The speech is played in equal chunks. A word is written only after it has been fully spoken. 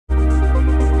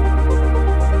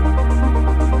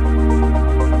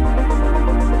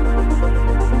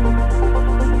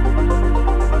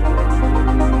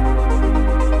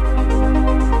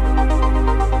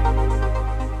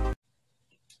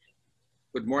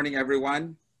morning,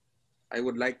 everyone. I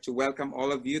would like to welcome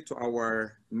all of you to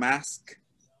our mask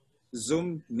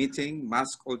Zoom meeting,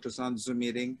 mask ultrasound Zoom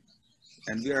meeting.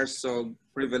 And we are so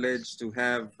privileged to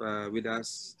have with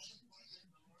us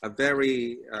a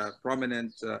very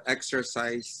prominent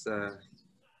exercise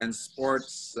and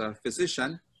sports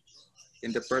physician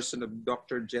in the person of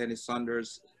Dr. Jenni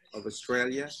Saunders of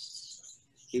Australia.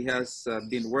 He has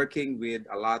been working with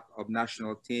a lot of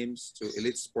national teams to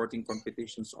elite sporting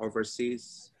competitions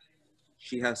overseas.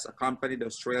 She has accompanied the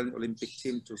Australian Olympic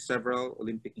team to several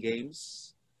Olympic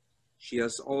Games. She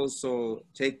has also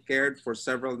taken care for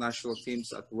several national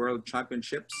teams at World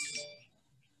Championships.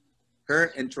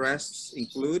 Her interests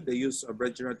include the use of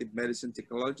regenerative medicine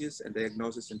technologies and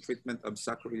diagnosis and treatment of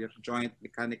sacroiliac joint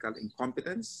mechanical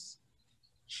incompetence.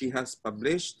 She has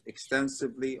published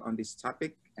extensively on this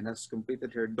topic and has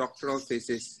completed her doctoral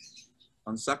thesis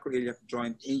on sacroiliac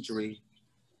joint injury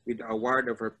with the award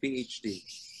of her PhD.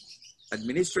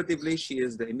 Administratively, she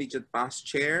is the immediate past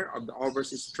chair of the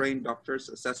Overseas Trained Doctors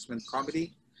Assessment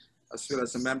Committee, as well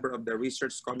as a member of the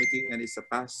Research Committee, and is a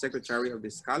past secretary of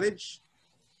this college.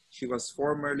 She was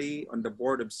formerly on the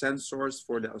board of censors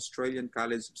for the Australian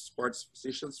College of Sports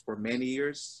Physicians for many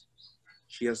years.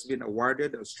 She has been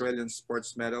awarded the Australian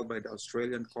Sports Medal by the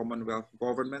Australian Commonwealth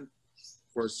Government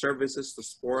for services to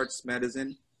sports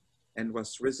medicine and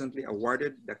was recently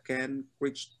awarded the Ken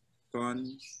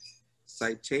Crichton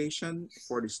Citation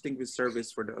for Distinguished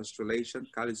Service for the Australasian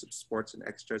College of Sports and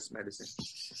Exercise Medicine.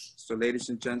 So ladies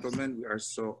and gentlemen, we are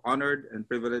so honored and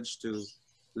privileged to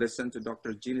listen to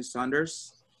Dr. Jenni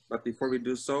Saunders. But before we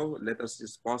do so, let us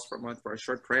just pause for a moment for a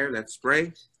short prayer. Let's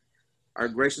pray. Our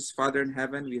gracious Father in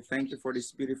heaven, we thank you for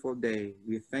this beautiful day.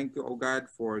 We thank you, O God,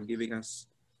 for giving us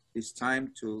this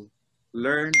time to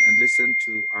learn and listen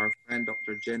to our friend,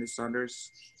 Dr. Jenni Saunders,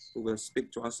 who will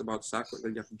speak to us about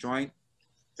sacroiliac joint.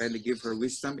 Kindly give her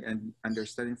wisdom and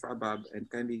understanding for above, and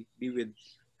kindly be with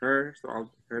her throughout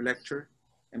her lecture,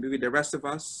 and be with the rest of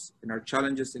us in our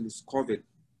challenges in this COVID.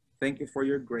 Thank you for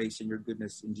your grace and your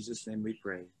goodness. In Jesus' name we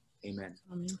pray. Amen.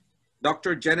 Amen.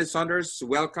 Dr. Jenni Saunders,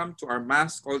 welcome to our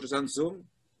mask ultrasound Zoom.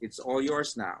 It's all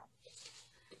yours now.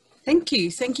 Thank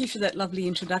you. Thank you for that lovely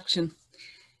introduction.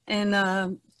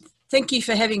 And thank you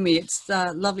for having me. It's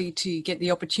lovely to get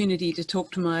the opportunity to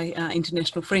talk to my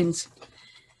international friends.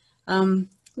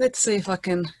 Let's see if I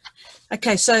can.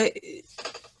 Okay, so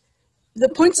the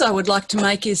points I would like to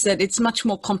make is that it's much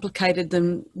more complicated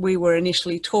than we were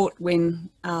initially taught when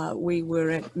we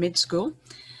were at med school.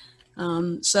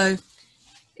 So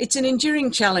it's an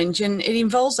enduring challenge, and it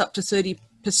involves up to 30%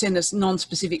 of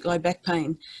non-specific low back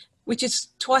pain, which is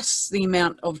twice the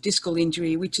amount of discal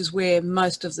injury, which is where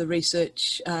most of the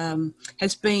research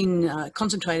has been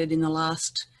concentrated in the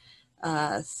last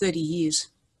 30 years.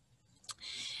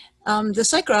 The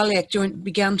sacroiliac joint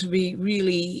began to be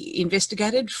really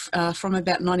investigated from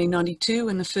about 1992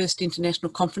 when the first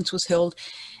international conference was held.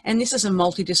 And this is a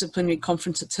multidisciplinary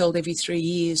conference that's held every 3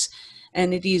 years.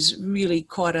 And it is really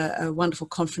quite a wonderful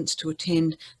conference to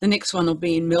attend. The next one will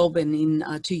be in Melbourne in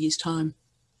 2 years' time.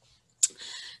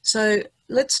 So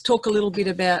let's talk a little bit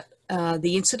about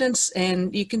the incidents.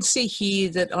 And you can see here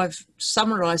that I've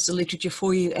summarised the literature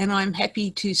for you, and I'm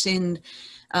happy to send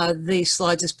these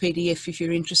slides as PDF if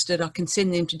you're interested. I can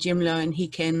send them to Jimlo and he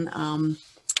can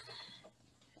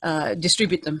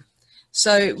distribute them.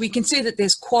 So we can see that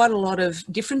there's quite a lot of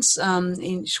difference.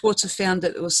 Schwartz have found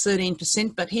that it was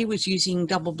 13%, but he was using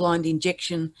double-blind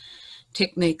injection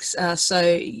techniques,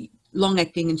 so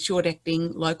long-acting and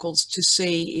short-acting locals, to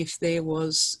see if there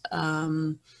was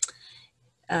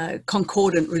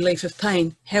concordant relief of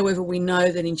pain. However, we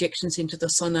know that injections into the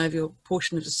synovial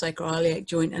portion of the sacroiliac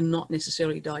joint are not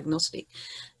necessarily diagnostic,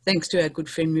 thanks to our good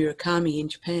friend Murakami in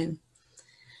Japan.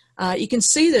 You can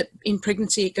see that in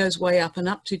pregnancy it goes way up, and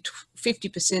up to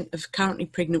 50% of currently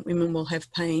pregnant women will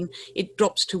have pain. It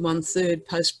drops to 1/3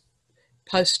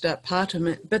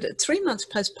 postpartum, but at 3 months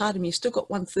postpartum you've still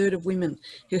got 1/3 of women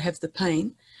who have the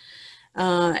pain.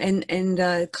 And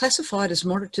classified as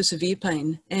moderate to severe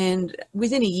pain, and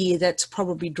within a year that's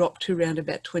probably dropped to around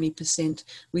about 20%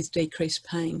 with decreased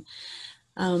pain.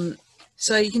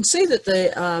 So you can see that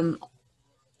the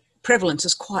prevalence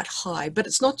is quite high, but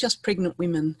it's not just pregnant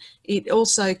women. It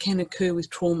also can occur with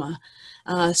trauma.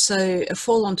 So a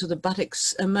fall onto the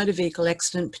buttocks, a motor vehicle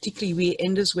accident, particularly rear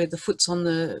enders where the foot's on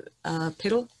the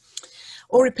pedal,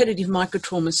 or repetitive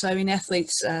microtrauma. So in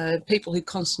athletes, people who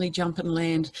constantly jump and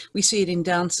land, we see it in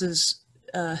dancers,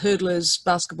 hurdlers,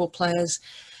 basketball players,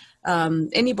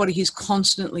 anybody who's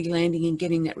constantly landing and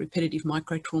getting that repetitive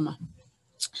microtrauma.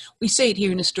 We see it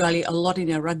here in Australia a lot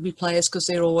in our rugby players because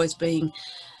they're always being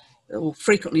or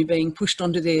frequently being pushed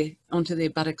onto their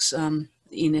buttocks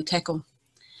in a tackle.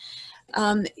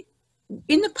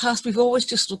 In the past, we've always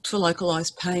just looked for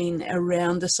localised pain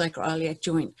around the sacroiliac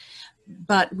joint,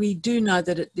 but we do know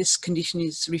that this condition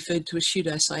is referred to as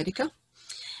pseudosciatica,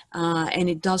 and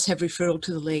it does have referral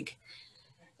to the leg.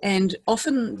 And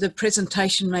often the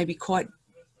presentation may be quite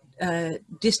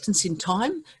distance in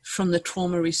time from the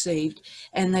trauma received,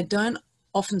 and they don't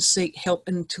often seek help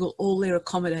until all their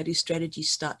accommodative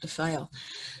strategies start to fail.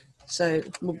 So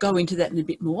we'll go into that in a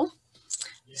bit more.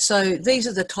 So these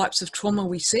are the types of trauma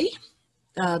we see.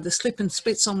 The slip and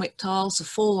splits on wet tiles, the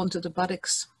fall onto the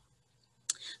buttocks,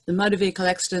 the motor vehicle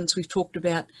accidents we've talked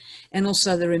about, and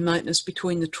also the remoteness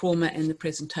between the trauma and the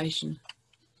presentation.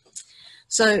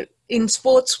 So in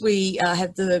sports, we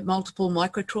have the multiple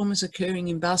microtraumas occurring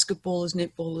in basketballers,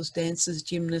 netballers, dancers,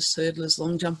 gymnasts, hurdlers,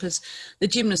 long jumpers. The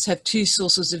gymnasts have two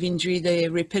sources of injury. They're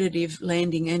repetitive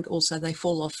landing, and also they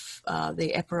fall off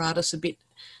their apparatus a bit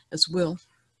as well.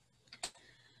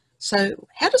 So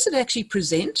how does it actually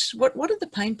present? What are the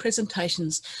pain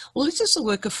presentations? Well, this is the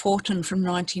work of Fortin from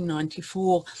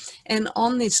 1994. And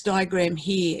on this diagram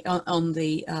here on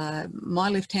the my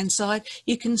left-hand side,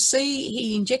 you can see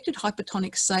he injected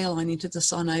hypertonic saline into the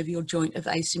synovial joint of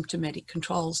asymptomatic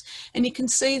controls. And you can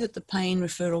see that the pain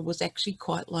referral was actually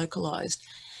quite localised.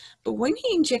 But when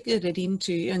he injected it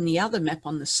into, and the other map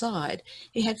on the side,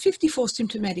 he had 54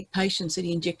 symptomatic patients that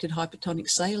he injected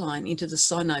hypertonic saline into the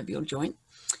synovial joint.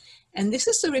 And this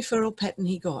is the referral pattern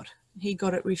he got. He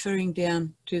got it referring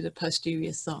down to the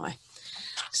posterior thigh.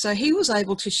 So he was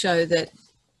able to show that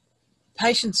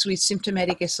patients with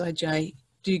symptomatic SIJ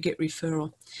do get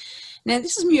referral. Now,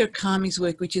 this is Murakami's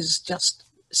work, which is just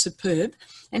superb.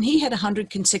 And he had 100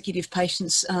 consecutive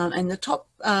patients, and the top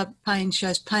pane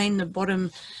shows pain, the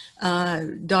bottom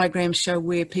diagrams show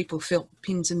where people felt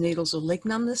pins and needles or leg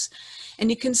numbness. And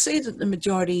you can see that the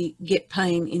majority get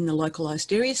pain in the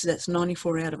localised areas, so that's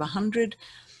 94 out of 100.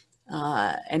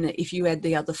 And if you add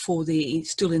the other 4 there,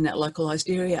 it's still in that localised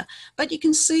area. But you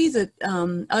can see that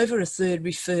over a third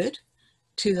referred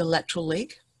to the lateral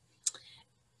leg,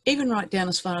 even right down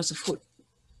as far as the foot.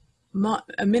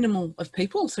 A minimal of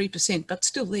people, 3%, but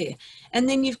still there. And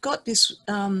then you've got this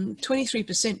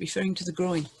 23% referring to the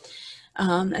groin.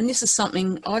 And this is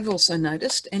something I've also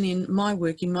noticed, and in my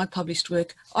work, in my published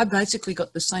work, I basically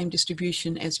got the same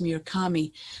distribution as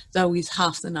Murakami, though with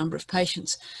half the number of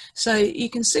patients. So you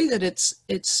can see that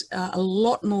it's a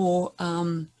lot more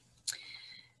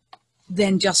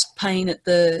than just pain at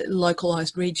the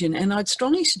localised region. And I'd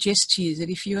strongly suggest to you that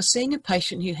if you are seeing a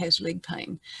patient who has leg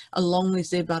pain along with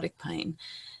their buttock pain,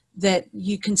 that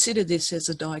you consider this as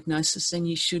a diagnosis and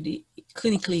you should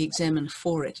clinically examine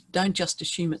for it. Don't just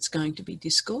assume it's going to be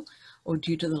discal or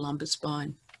due to the lumbar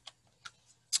spine.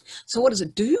 So what does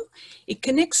it do? It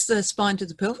connects the spine to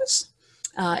the pelvis.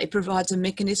 It provides a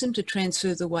mechanism to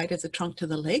transfer the weight of the trunk to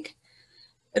the leg.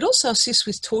 It also assists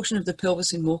with torsion of the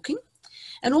pelvis in walking.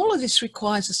 And all of this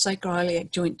requires the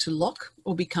sacroiliac joint to lock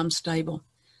or become stable.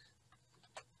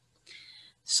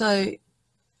 So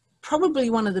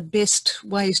probably one of the best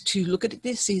ways to look at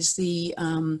this is the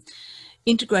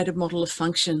integrated model of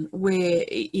function, where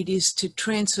it is to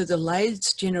transfer the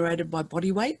loads generated by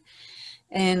body weight.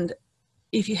 And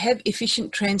if you have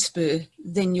efficient transfer,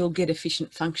 then you'll get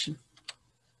efficient function.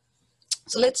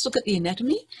 So let's look at the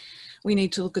anatomy. We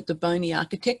need to look at the bony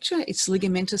architecture, its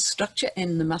ligamentous structure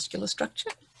and the muscular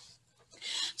structure.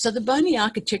 So the bony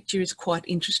architecture is quite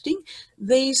interesting.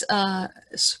 These are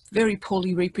very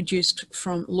poorly reproduced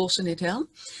from Lawson et al.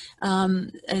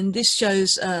 And this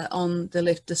shows on the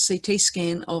left the CT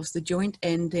scan of the joint,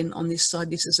 and then on this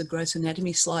side, this is a gross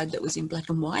anatomy slide that was in black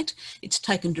and white. It's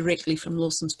taken directly from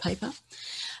Lawson's paper.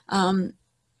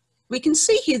 We can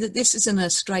see here that this isn't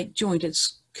a straight joint,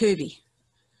 it's curvy.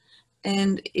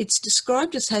 And it's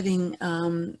described as having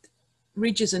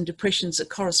ridges and depressions that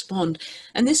correspond,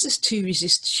 and this is to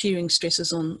resist shearing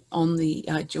stresses on the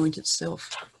joint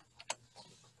itself.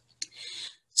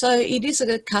 So it is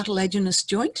a cartilaginous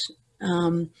joint.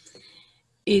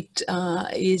 It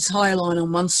is hyaline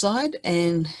on one side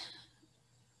and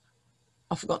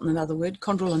I've forgotten another word,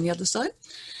 chondral on the other side.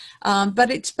 But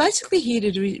it's basically here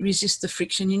to resist the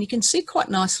friction, and you can see quite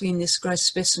nicely in this gross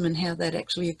specimen how that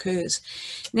actually occurs.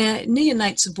 Now,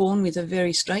 neonates are born with a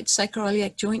very straight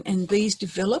sacroiliac joint, and these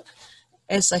develop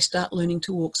as they start learning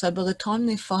to walk. So by the time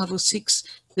they're 5 or 6,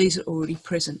 these are already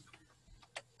present.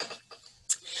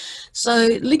 So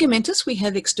ligamentous, we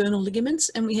have external ligaments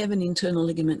and we have an internal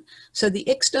ligament. So the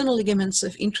external ligaments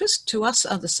of interest to us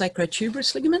are the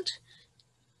sacrotuberous ligament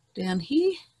down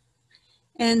here,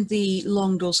 and the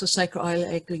long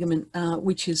dorsosacroiliac ligament,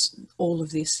 which is all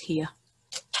of this here.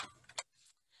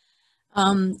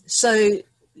 So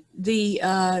the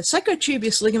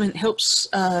sacrotuberous ligament helps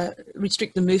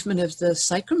restrict the movement of the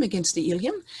sacrum against the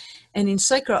ilium. And in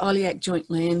sacroiliac joint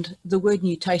land, the word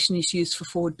nutation is used for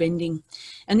forward bending.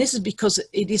 And this is because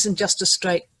it isn't just a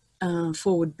straight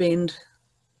forward bend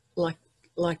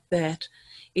like that.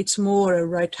 It's more a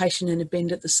rotation and a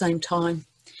bend at the same time.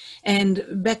 And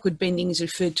backward bending is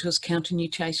referred to as counter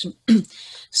nutation.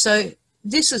 So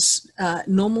this is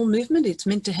normal movement. It's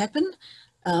meant to happen.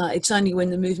 It's only when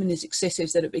the movement is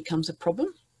excessive that it becomes a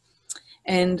problem.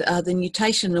 And the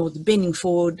nutation or the bending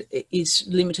forward is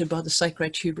limited by the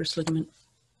sacrotuberous ligament.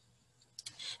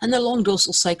 And the long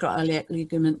dorsal sacroiliac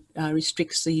ligament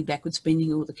restricts the backwards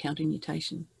bending or the counter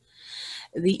nutation.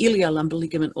 The iliolumbar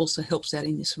ligament also helps out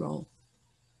in this role.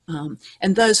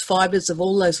 And those fibres of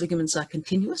all those ligaments are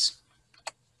continuous.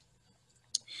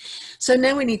 So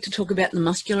now we need to talk about the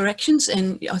muscular actions,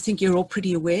 and I think you're all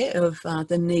pretty aware of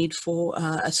the need for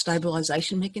a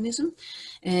stabilisation mechanism.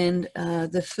 And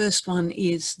the first one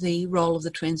is the role of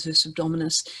the transverse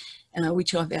abdominis,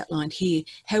 which I've outlined here.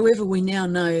 However, we now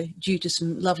know, due to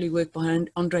some lovely work by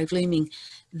Andre Vleeming,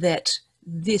 that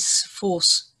this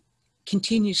force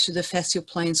continues to the fascial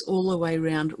planes all the way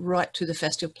around, right to the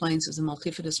fascial planes of the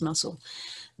multifidus muscle,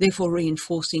 therefore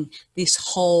reinforcing this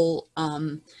whole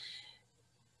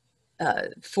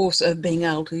force of being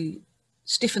able to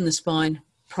stiffen the spine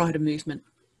prior to movement.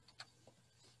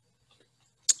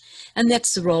 And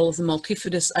that's the role of the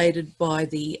multifidus, aided by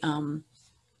the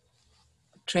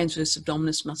transverse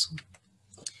abdominis muscle.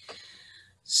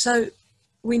 So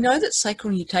we know that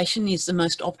sacral nutation is the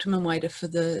most optimum way for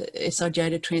the SIJ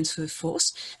to transfer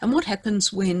force. And what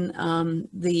happens when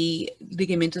the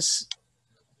ligamentous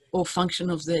or function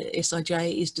of the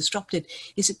SIJ is disrupted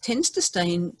is it tends to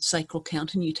stay in sacral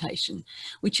counter nutation,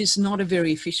 which is not a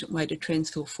very efficient way to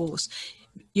transfer force.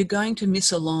 You're going to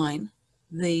misalign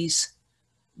these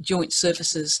joint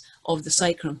surfaces of the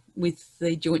sacrum with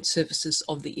the joint surfaces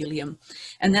of the ilium.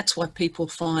 And that's why people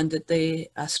find that their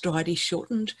stride is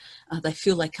shortened. They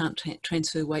feel they can't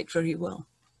transfer weight very well.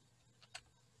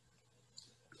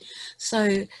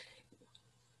 So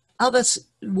other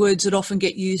words that often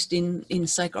get used in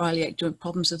sacroiliac joint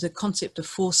problems are the concept of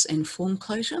force and form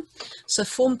closure. So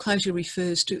form closure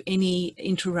refers to any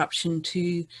interruption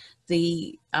to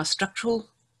the structural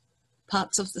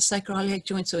parts of the sacroiliac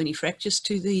joint, so any fractures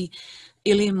to the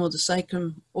ilium or the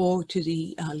sacrum or to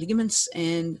the ligaments,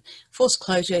 and force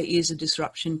closure is a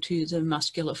disruption to the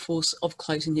muscular force of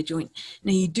closing the joint.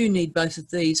 Now you do need both of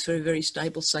these for a very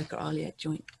stable sacroiliac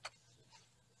joint.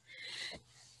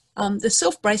 The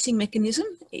self-bracing mechanism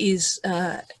is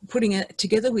putting it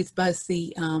together with both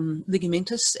the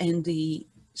ligamentous and the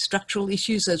structural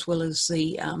issues as well as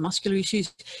the muscular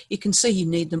issues. You can see you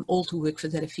need them all to work for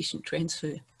that efficient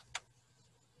transfer.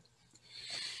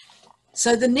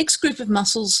 So the next group of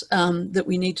muscles that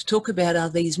we need to talk about are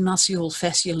these muscle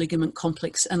fascia ligament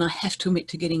complex, and I have to admit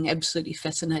to getting absolutely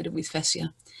fascinated with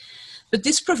fascia. But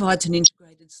this provides an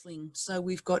integrated sling. So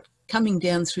we've got coming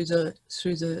down through the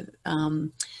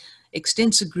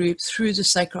extensor group, through the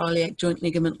sacroiliac joint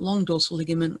ligament, long dorsal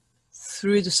ligament,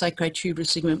 through the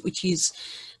sacrotuberous ligament, which is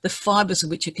the fibres of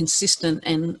which are consistent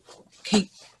and keep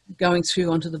going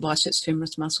through onto the biceps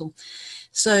femoris muscle.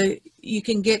 So you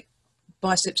can get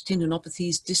biceps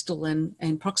tendinopathies, distal and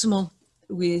proximal,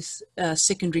 with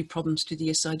secondary problems to the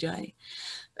SIJ.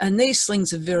 And these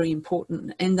slings are very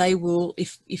important, and they will,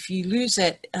 if you lose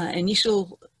that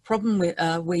initial problem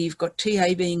where you've got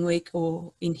TA being weak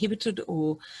or inhibited,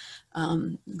 or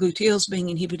gluteals being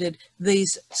inhibited,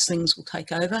 these slings will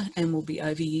take over and will be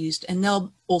overused, and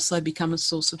they'll also become a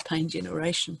source of pain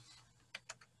generation.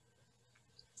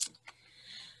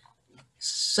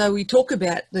 So we talk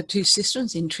about the two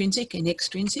systems, intrinsic and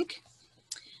extrinsic.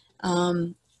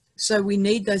 So we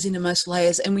need those innermost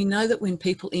layers, and we know that when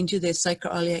people injure their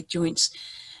sacroiliac joints,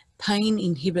 pain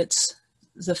inhibits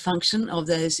the function of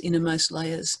those innermost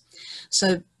layers.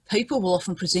 So people will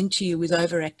often present to you with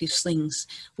overactive slings,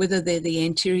 whether they're the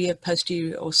anterior,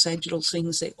 posterior or sagittal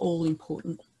slings, they're all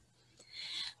important.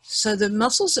 So the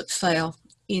muscles that fail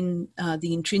in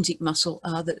the intrinsic muscle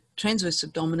are the transverse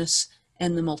abdominis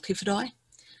and the multifidi,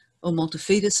 or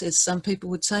multifidus as some people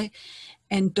would say,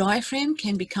 and diaphragm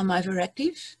can become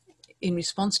overactive in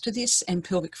response to this, and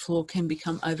pelvic floor can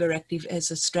become overactive as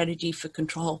a strategy for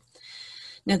control.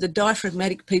 Now the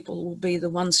diaphragmatic people will be the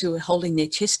ones who are holding their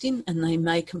chest in, and they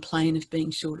may complain of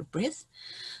being short of breath.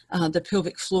 The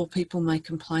pelvic floor people may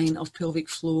complain of pelvic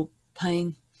floor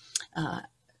pain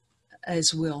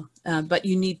as well, but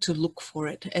you need to look for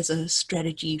it as a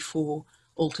strategy for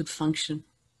altered function.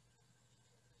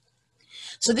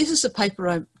 So this is a paper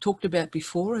I talked about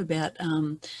before about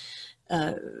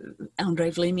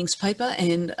Andre Vleeming's paper,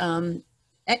 and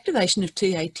activation of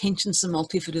TA tensions the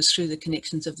multifidus through the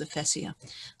connections of the fascia.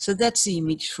 So that's the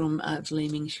image from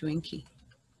Vleeming-Schwenke.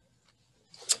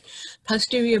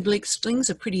 Posterior oblique slings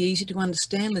are pretty easy to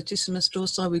understand, latissimus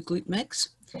dorsi with glute max.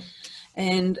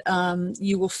 And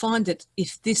you will find that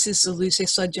if this is the loose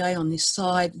SIJ on this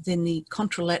side, then the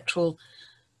contralateral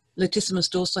latissimus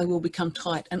dorsi will become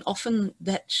tight, and often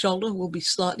that shoulder will be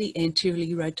slightly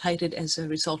anteriorly rotated as a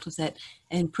result of that,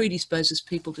 and predisposes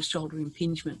people to shoulder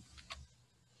impingement.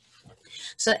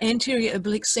 So anterior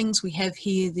oblique slings, we have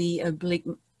here the oblique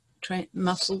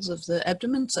muscles of the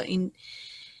abdomen, so in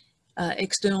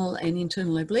external and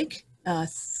internal oblique,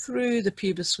 through the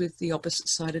pubis with the opposite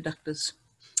side adductors.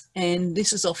 And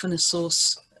this is often a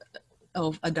source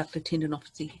of adductor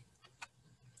tendinopathy.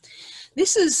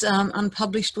 This is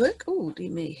unpublished work. Oh, dear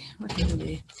me, what happened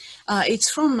there? It's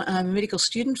from a medical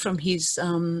student from his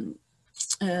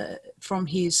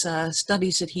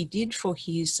studies that he did for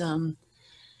his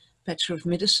Bachelor of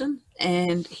Medicine,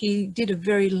 and he did a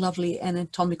very lovely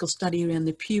anatomical study around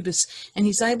the pubis, and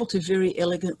he's able to very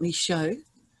elegantly show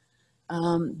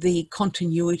the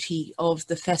continuity of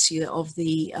the fascia of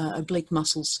the oblique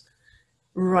muscles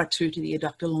right through to the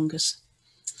adductor longus.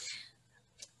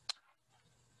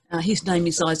 His name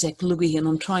is Isaac Lugui, and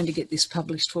I'm trying to get this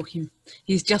published for him.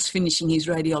 He's just finishing his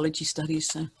radiology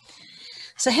studies.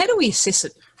 So how do we assess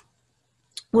it?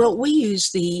 Well, we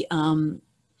use the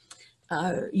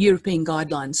European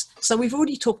guidelines. So we've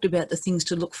already talked about the things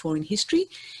to look for in history,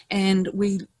 and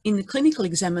in the clinical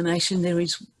examination there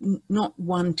is not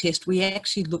one test. We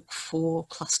actually look for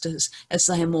clusters, as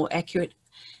they are more accurate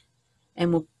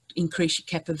and will increase your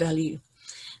kappa value.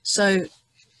 So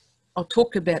I'll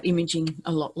talk about imaging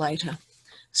a lot later.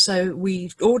 So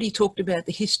we've already talked about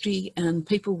the history, and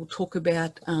people will talk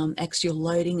about axial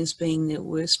loading as being their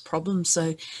worst problem.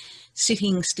 So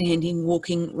sitting, standing,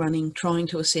 walking, running, trying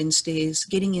to ascend stairs,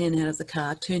 getting in and out of the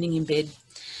car, turning in bed.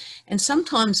 And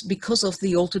sometimes, because of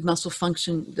the altered muscle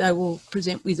function, they will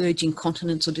present with urge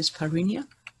incontinence or dyspareunia.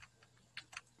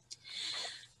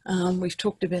 We've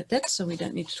talked about that, so we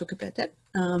don't need to talk about that.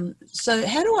 So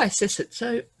how do I assess it?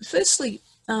 So firstly,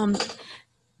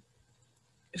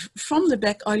 from the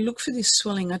back, I look for this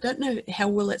swelling. I don't know how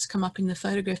well that's come up in the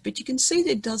photograph, but you can see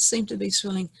there does seem to be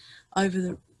swelling over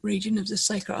the region of the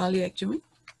sacroiliac joint.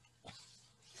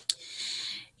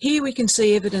 Here we can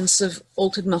see evidence of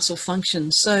altered muscle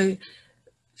function. So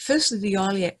firstly, the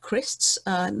iliac crests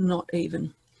are not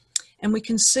even, and we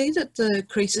can see that the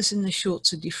creases in the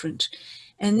shorts are different.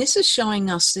 And this is showing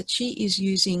us that she is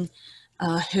using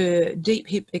her deep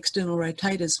hip external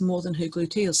rotators more than her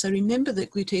gluteals. So remember that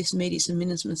gluteus medius and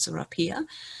minimus are up here.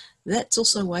 That's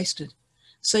also wasted.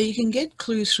 So you can get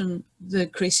clues from the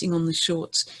creasing on the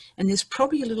shorts, and there's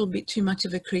probably a little bit too much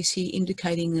of a crease here,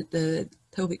 indicating that the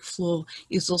pelvic floor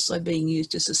is also being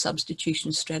used as a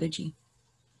substitution strategy.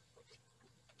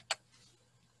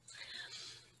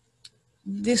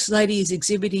 This lady is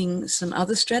exhibiting some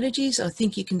other strategies. I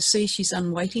think you can see she's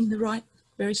unweighting the right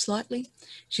very slightly.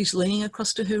 She's leaning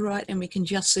across to her right, and we can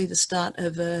just see the start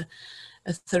of a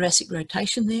thoracic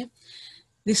rotation there.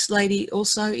 This lady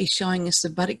also is showing us the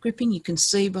buttock gripping. You can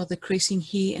see by the creasing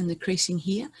here and the creasing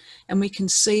here, and we can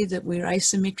see that we're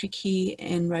asymmetric here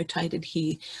and rotated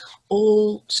here.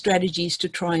 All strategies to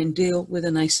try and deal with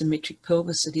an asymmetric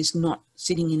pelvis that is not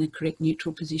sitting in a correct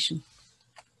neutral position.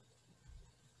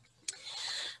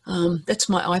 That's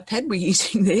my iPad we're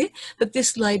using there, but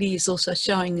this lady is also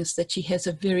showing us that she has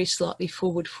a very slightly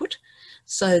forward foot.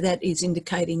 So that is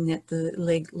indicating that the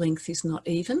leg length is not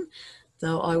even,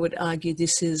 though I would argue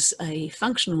this is a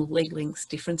functional leg length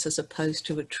difference as opposed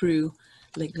to a true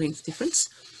leg length difference.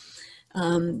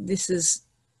 This is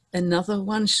another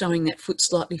one showing that foot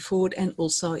slightly forward and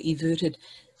also everted.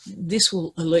 This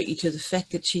will alert you to the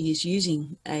fact that she is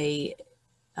using a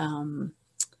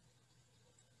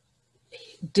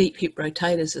deep hip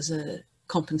rotators as a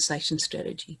compensation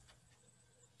strategy.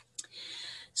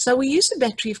 So we use a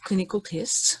battery of clinical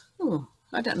tests. Oh,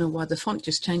 I don't know why the font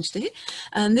just changed there.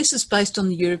 And this is based on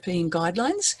the European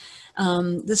guidelines.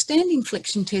 The standing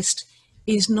flexion test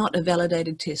is not a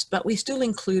validated test, but we still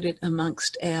include it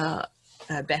amongst our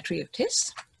battery of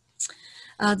tests.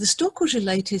 The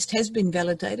Stork-Gilet test has been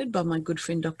validated by my good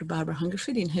friend Dr. Barbara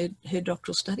Hungerford in her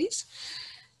doctoral studies.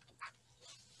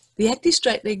 The active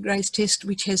straight leg raise test,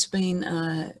 which has been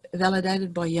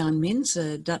validated by Jan Mens,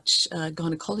 a Dutch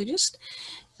gynecologist,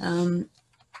 and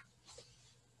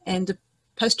the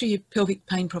posterior pelvic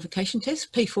pain provocation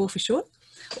test, P4 for short,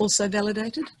 also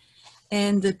validated,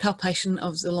 and the palpation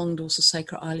of the long dorsal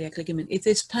sacroiliac ligament. If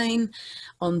there's pain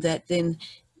on that, then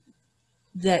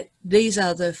that these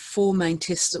are the 4 main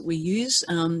tests that we use,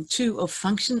 2 of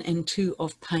function and 2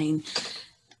 of pain.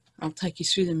 I'll take you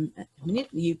through them in a minute.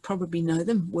 You probably know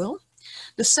them well.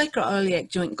 The sacroiliac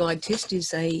joint glide test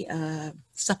is a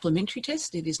supplementary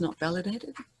test. It is not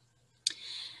validated.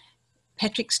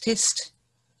 Patrick's test,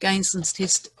 Gainsland's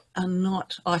test are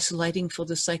not isolating for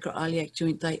the sacroiliac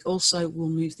joint. They also will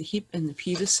move the hip and the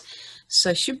pubis,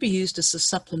 so should be used as a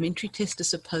supplementary test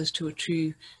as opposed to a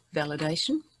true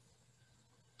validation.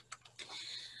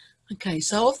 Okay,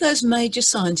 so of those major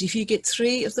signs, if you get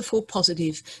 3 of the 4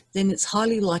 positive, then it's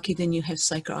highly likely then you have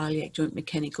sacroiliac joint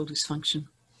mechanical dysfunction.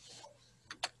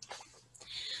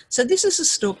 So this is a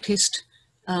stalk test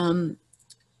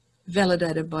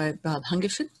validated by Barb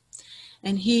Hungerford.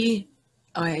 And here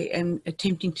I am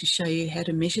attempting to show you how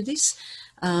to measure this.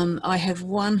 I have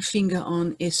one finger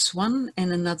on S1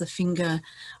 and another finger,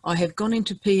 I have gone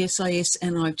into PSIS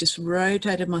and I've just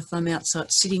rotated my thumb out so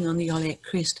it's sitting on the iliac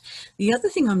crest. The other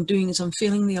thing I'm doing is I'm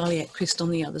feeling the iliac crest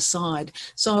on the other side.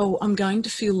 So I'm going to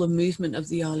feel the movement of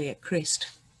the iliac crest.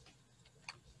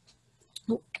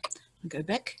 Oh, I'll go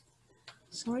back,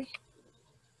 sorry.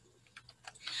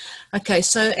 Okay,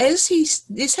 so as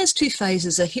this has 2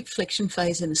 phases, a hip flexion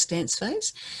phase and a stance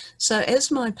phase. So as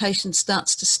my patient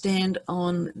starts to stand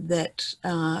on that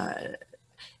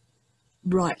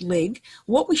right leg,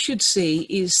 what we should see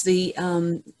is the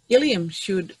ilium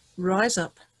should rise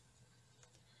up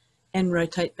and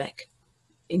rotate back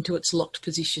into its locked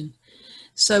position.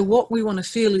 So what we want to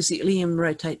feel is the ilium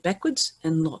rotate backwards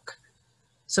and lock.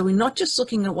 So we're not just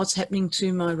looking at what's happening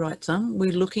to my right thumb,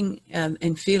 we're looking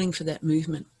and feeling for that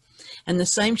movement. And the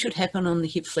same should happen on the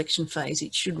hip flexion phase.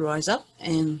 It should rise up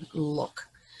and lock.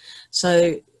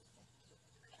 So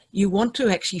you want to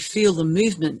actually feel the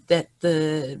movement that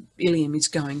the ilium is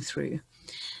going through.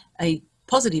 A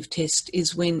positive test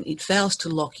is when it fails to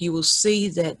lock, you will see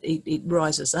that it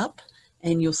rises up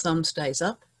and your thumb stays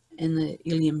up and the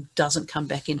ilium doesn't come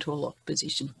back into a locked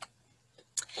position.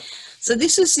 So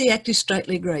this is the active straight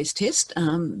leg raise test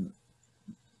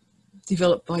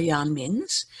developed by Jan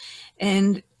Menz,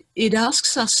 and it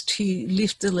asks us to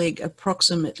lift the leg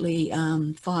approximately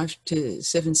 5 to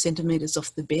 7 centimetres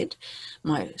off the bed.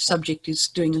 My subject is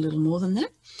doing a little more than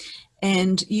that.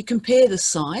 And you compare the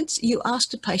sides. You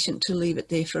ask the patient to leave it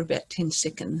there for about 10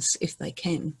 seconds if they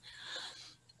can.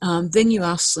 Then you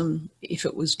ask them if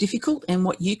it was difficult, and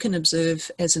what you can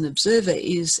observe as an observer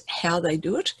is how they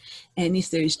do it. And if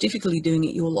there is difficulty doing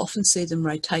it, you will often see them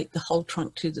rotate the whole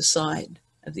trunk to the side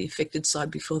of the affected side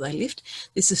before they lift.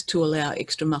 This is to allow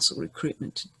extra muscle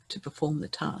recruitment to perform the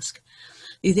task.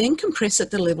 You then compress at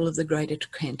the level of the greater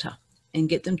trochanter and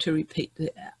get them to repeat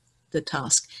the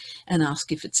task and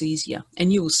ask if it's easier,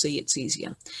 and you will see it's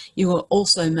easier. You will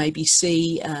also maybe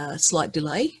see a slight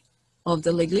delay of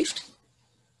the leg lift,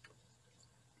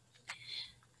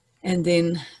 and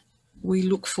then we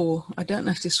look for, I don't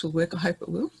know if this will work, I hope it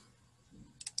will.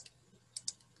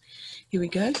 Here we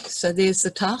go. So there's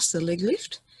the task, the leg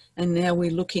lift. And now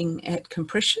we're looking at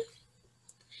compression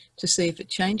to see if it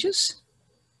changes.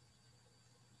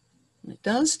 It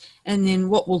does. And then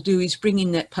what we'll do is bring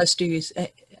in that posterior,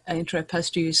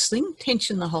 anteroposterior sling,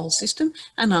 tension the whole system,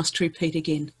 and ask to repeat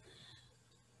again.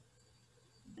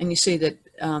 And you see that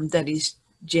that is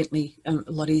gently a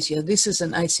lot easier. This is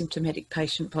an asymptomatic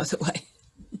patient, by the way.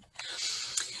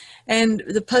 And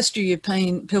the posterior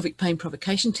pelvic pain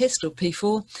provocation test, or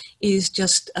P4, is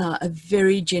just a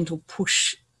very gentle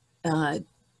push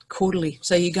caudally.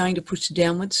 So you're going to push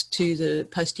downwards to the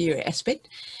posterior aspect,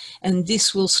 and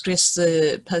this will stress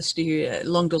the posterior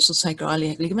long dorsal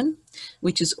sacroiliac ligament,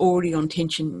 which is already on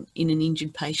tension in an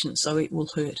injured patient, so it will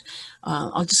hurt.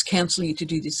 I'll just counsel you to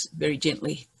do this very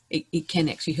gently. It can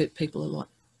actually hurt people a lot.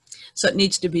 So it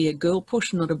needs to be a girl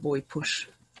push, not a boy push.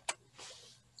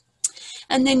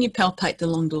 And then you palpate the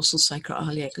long dorsal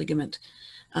sacroiliac ligament.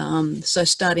 So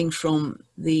starting from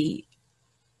the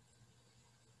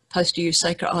posterior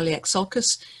sacroiliac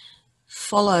sulcus,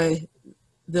 follow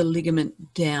the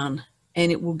ligament down, and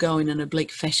it will go in an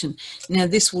oblique fashion. Now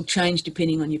this will change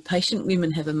depending on your patient.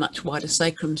 Women have a much wider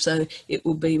sacrum, so it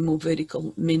will be more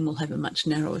vertical. Men will have a much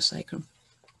narrower sacrum.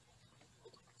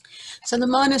 So the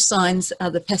minor signs are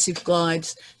the passive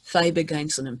glides, Faber,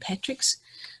 Gainsland and Patrick's.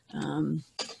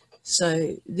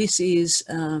 So this is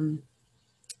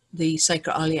the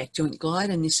sacroiliac joint glide,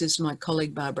 and this is my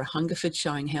colleague Barbara Hungerford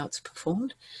showing how it's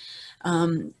performed.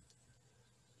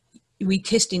 We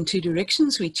test in 2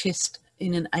 directions. We test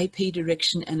in an AP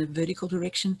direction and a vertical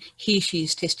direction. Here she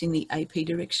is testing the AP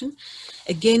direction.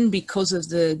 Again, because of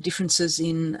the differences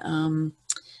in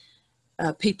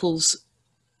people's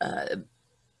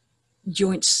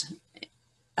joints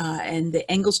and the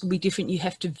angles will be different. You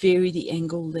have to vary the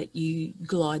angle that you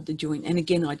glide the joint. And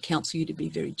again, I'd counsel you to be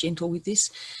very gentle with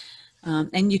this.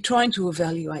 And you're trying to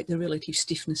evaluate the relative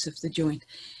stiffness of the joint.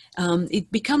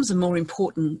 It becomes a more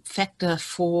important factor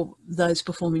for those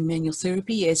performing manual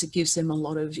therapy, as it gives them a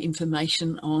lot of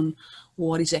information on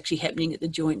what is actually happening at the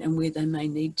joint and where they may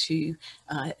need to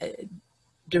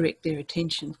direct their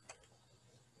attention.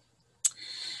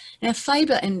 Now,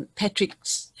 Faber and Patrick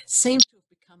seem to have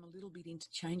become a little bit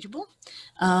interchangeable.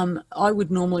 I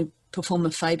would normally perform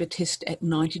a Faber test at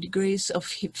 90 degrees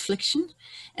of hip flexion,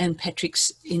 and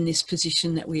Patrick's in this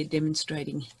position that we're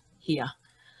demonstrating here.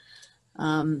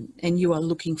 And you are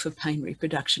looking for pain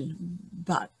reproduction,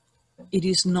 but it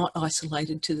is not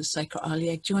isolated to the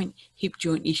sacroiliac joint. Hip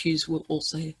joint issues will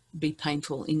also be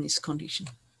painful in this condition.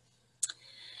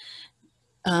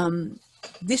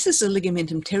 This is a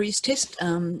ligamentum teres test.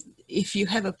 If you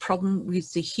have a problem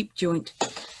with the hip joint,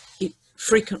 it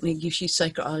frequently gives you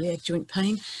sacroiliac joint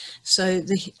pain. So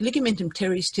the ligamentum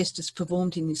teres test is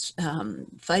performed in this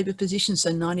Faber position,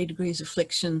 so 90 degrees of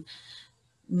flexion,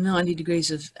 90 degrees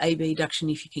of abduction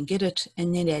if you can get it,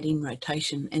 and then add in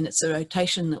rotation. And it's the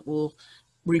rotation that will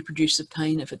reproduce the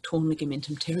pain of a torn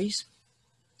ligamentum teres.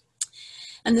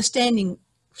 And the standing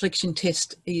flexion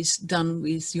test is done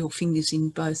with your fingers in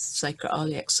both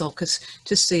sacroiliac sulcus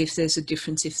to see if there's a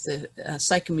difference, if the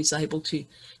sacrum is able to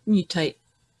nutate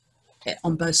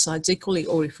on both sides equally,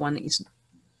 or if one is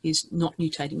not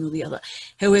nutating or the other.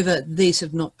 However, these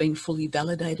have not been fully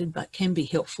validated, but can be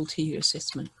helpful to your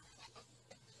assessment.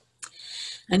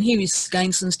 And here is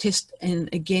Gainsland's test, and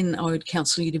again, I would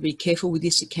counsel you to be careful with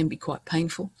this. It can be quite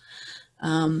painful.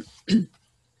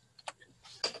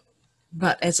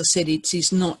 But as I said, it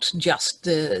is not just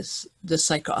the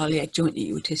sacroiliac joint that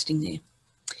you were testing there.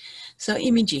 So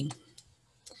imaging.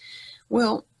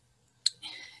 Well,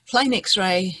 plain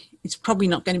X-ray, it's probably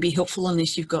not going to be helpful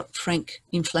unless you've got frank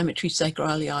inflammatory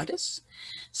sacroiliitis.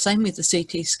 Same with the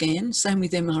CT scan, same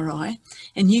with MRI,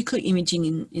 and nuclear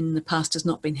imaging in the past has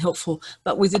not been helpful,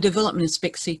 but with the development of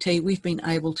SPECT-CT, we've been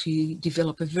able to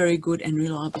develop a very good and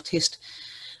reliable test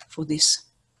for this.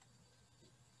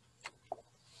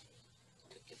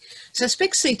 So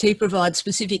SPECT-CT provides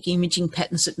specific imaging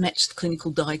patterns that match the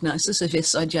clinical diagnosis of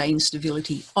SIJ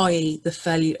instability, i.e. the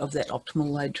failure of that optimal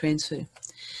load transfer.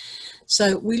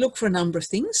 So we look for a number of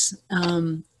things,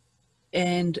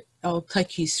 and I'll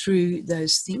take you through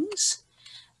those things.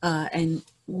 And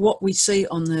what we see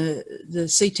on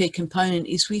the CT component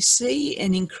is we see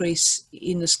an increase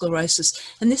in the sclerosis.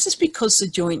 And this is because the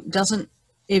joint doesn't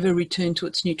ever return to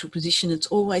its neutral position. It's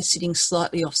always sitting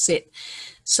slightly offset.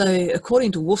 So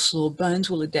according to Wolff's law, bones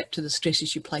will adapt to the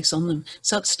stresses you place on them.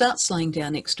 So it starts laying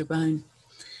down extra bone.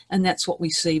 And that's what we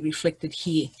see reflected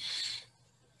here.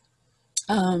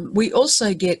 We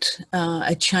also get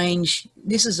a change.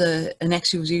 This is an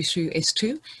axial view through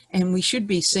S2, and we should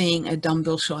be seeing a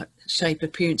dumbbell shape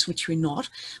appearance, which we're not.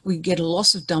 We get a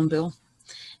loss of dumbbell,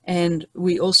 and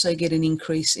we also get an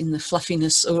increase in the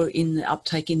fluffiness or in the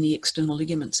uptake in the external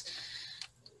ligaments.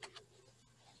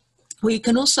 We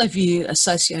can also view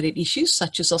associated issues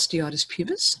such as osteitis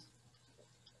pubis.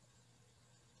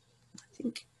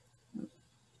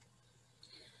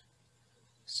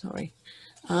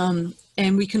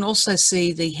 And we can also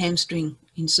see the hamstring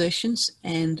insertions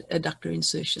and adductor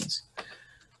insertions.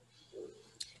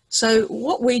 So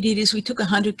what we did is we took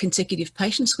 100 consecutive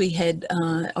patients we had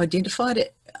identified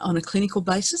it on a clinical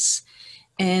basis,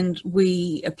 and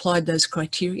we applied those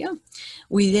criteria.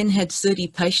 We then had 30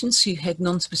 patients who had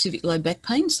non-specific low back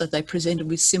pain, so they presented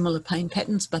with similar pain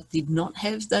patterns but did not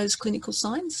have those clinical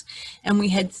signs. And we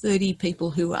had 30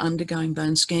 people who were undergoing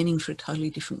bone scanning for a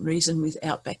totally different reason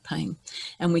without back pain,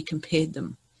 and we compared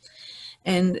them.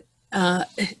 And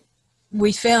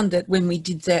we found that when we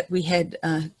did that, we had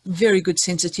very good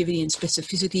sensitivity and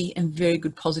specificity and very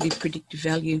good positive predictive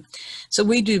value. So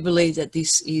we do believe that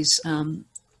this is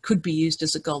could be used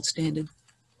as a gold standard.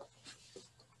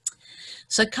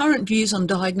 So current views on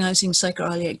diagnosing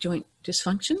sacroiliac joint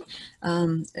dysfunction,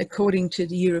 according to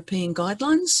the European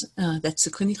guidelines, that's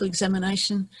the clinical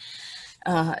examination.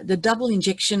 The double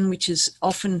injection, which is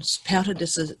often touted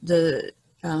as the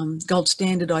gold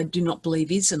standard, I do not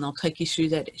believe is, and I'll take you through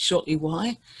that shortly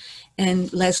why. And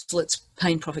Laslet's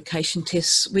pain provocation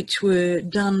tests, which were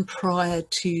done prior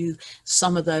to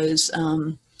some of those.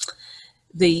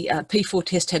 The P4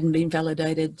 test hadn't been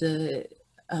validated, the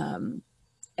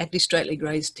active straightly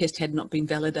grazed test had not been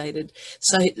validated.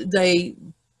 So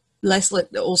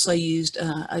Laslet also used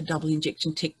a double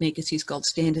injection technique as his gold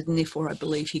standard, and therefore I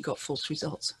believe he got false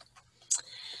results.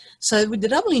 So with the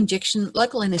double injection,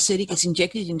 local anaesthetic is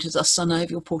injected into the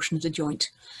synovial portion of the joint,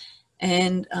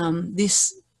 And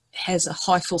this has a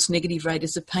high false negative rate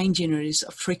as the pain generators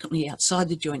are frequently outside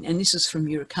the joint. And this is from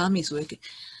Murakami's work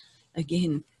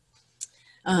again.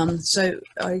 So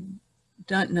I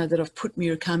don't know that I've put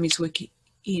Murakami's work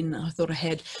in. I thought I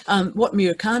had. What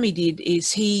Murakami did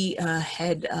is he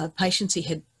had patients, he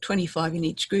had 25 in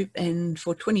each group, and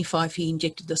for 25 he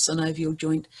injected the synovial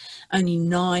joint, only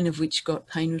 9 of which got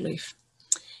pain relief.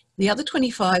 The other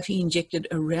 25 he injected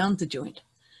around the joint.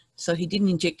 So he didn't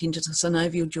inject into the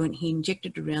synovial joint, he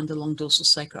injected around the long dorsal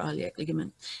sacroiliac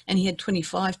ligament, and he had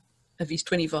 25 of his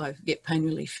 25 get pain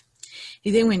relief.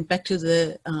 He then went back to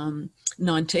the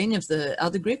 19 of the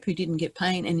other group who didn't get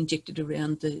pain and injected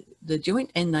around the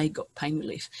joint, and they got pain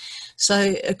relief.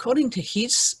 So according to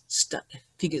his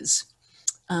figures,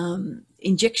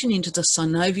 injection into the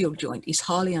synovial joint is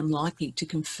highly unlikely to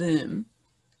confirm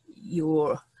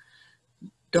your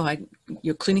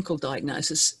clinical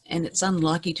diagnosis, and it's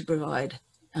unlikely to provide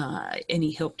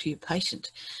any help to your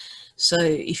patient. So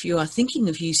if you are thinking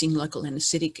of using local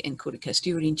anaesthetic and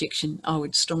corticosteroid injection, I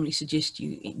would strongly suggest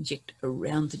you inject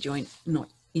around the joint, not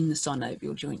in the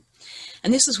synovial joint.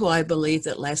 And this is why I believe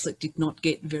that Laslett did not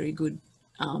get very good,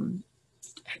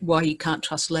 why you can't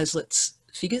trust Laslett's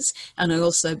figures. And I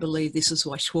also believe this is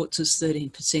why Schwartz's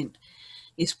 13%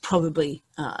 is probably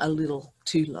a little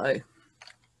too low.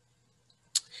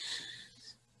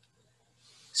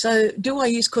 So do I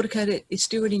use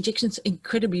corticosteroid injections?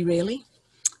 Incredibly rarely.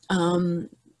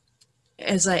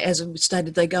 As I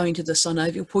stated, they go into the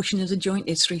synovial portion of the joint,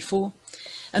 S3-4.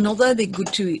 And although they're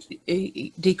good to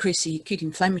decrease the acute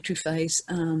inflammatory phase,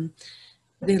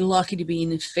 they're likely to be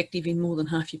ineffective in more than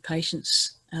half your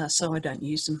patients, so I don't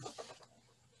use them.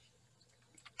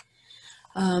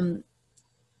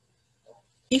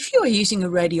 If you are using a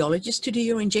radiologist to do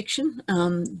your injection,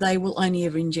 they will only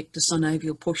ever inject the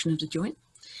synovial portion of the joint.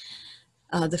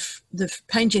 The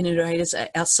pain generators are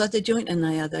outside the joint, and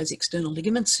they are those external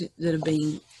ligaments that have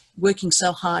been working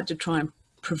so hard to try and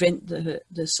prevent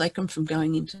the sacrum from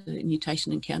going into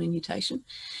nutation and counter nutation.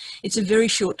 It's a very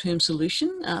short-term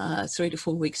solution, 3 to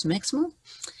 4 weeks maximum.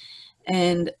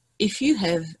 And if you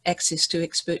have access to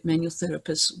expert manual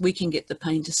therapists, we can get the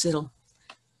pain to settle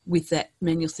with that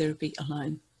manual therapy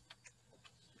alone.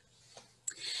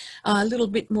 A little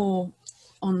bit more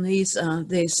on these,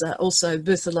 there's also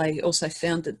Berthollet also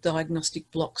found that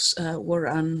diagnostic blocks were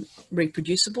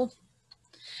unreproducible.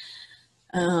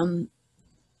 And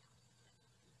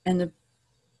I'm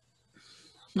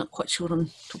not quite sure what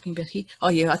I'm talking about here. Oh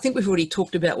yeah, I think we've already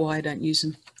talked about why I don't use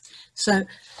them. So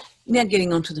now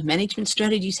getting on to the management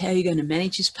strategies, how you're going to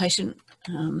manage this patient.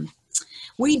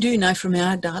 We do know from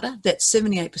our data that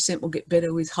 78% will get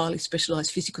better with highly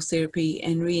specialised physical therapy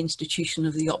and reinstitution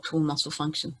of the optimal muscle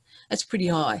function. That's pretty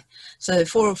high. So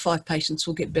 4 or 5 patients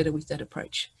will get better with that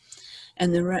approach.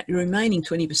 And the remaining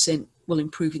 20% will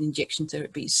improve with injection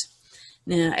therapies.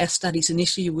 Now, our studies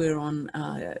initially were on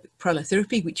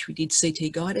prolotherapy, which we did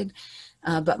CT guided,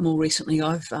 but more recently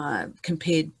I've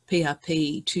compared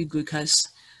PRP to glucose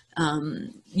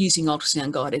using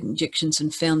ultrasound guided injections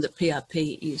and found that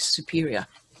PRP is superior.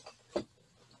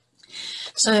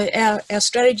 So our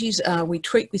strategies are we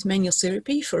treat with manual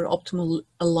therapy for optimal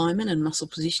alignment and muscle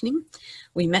positioning.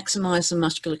 We maximise the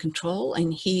muscular control,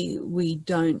 and here we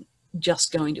don't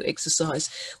just go into exercise.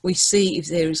 We see if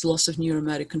there is loss of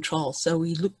neuromotor control. So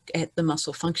we look at the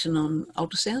muscle function on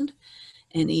ultrasound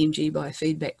and EMG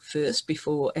biofeedback first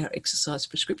before our exercise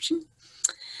prescription.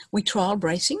 We trial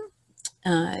bracing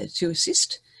to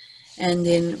assist, and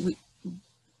then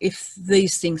if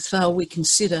these things fail, we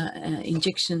consider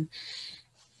injection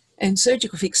and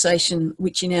surgical fixation,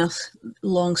 which in our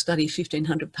long study of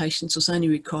 1,500 patients was only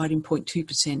required in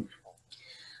 0.2%.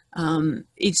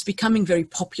 It's becoming very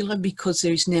popular because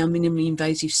there is now minimally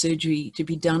invasive surgery to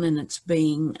be done, and it's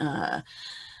being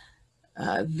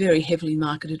very heavily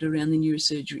marketed around the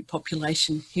neurosurgery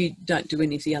population who don't do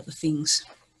any of the other things.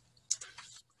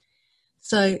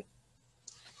 So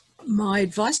my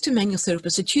advice to manual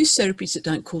therapists are choose therapies that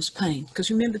don't cause pain, because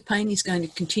remember, pain is going to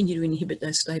continue to inhibit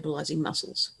those stabilising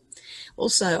muscles.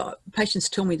 Also, patients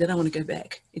tell me they don't want to go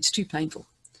back. It's too painful.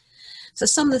 So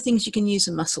some of the things you can use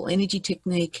are muscle energy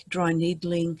technique, dry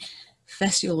needling,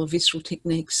 fascial or visceral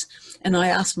techniques. And I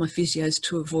ask my physios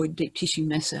to avoid deep tissue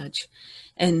massage.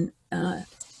 And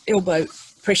elbow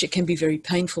pressure can be very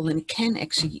painful, and it can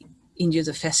actually injure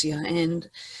the fascia. And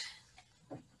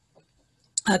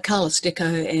Carlos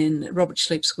Deco and Robert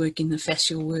Schlepp's work in the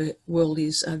fascial world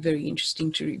is very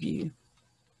interesting to review.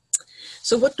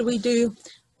 So what do?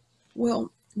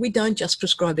 Well, we don't just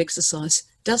prescribe exercise.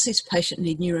 Does this patient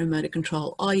need neuromotor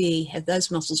control, i.e. have those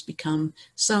muscles become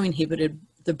so inhibited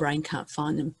the brain can't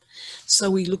find them. So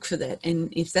we look for that.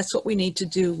 And if that's what we need to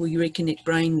do, we reconnect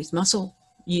brain with muscle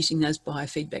using those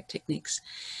biofeedback techniques.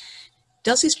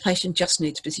 Does this patient just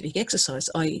need specific exercise,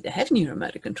 i.e. they have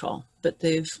neuromotor control, but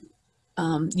they're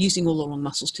using all the wrong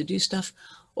muscles to do stuff?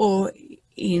 Or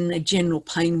in a general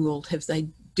pain world,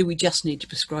 do we just need to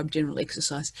prescribe general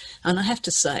exercise? And I have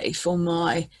to say, for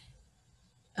my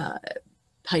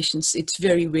patients, it's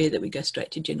very rare that we go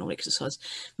straight to general exercise.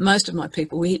 Most of my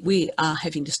people, we are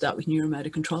having to start with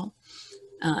neuromotor control.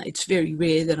 It's very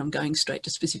rare that I'm going straight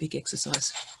to specific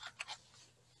exercise.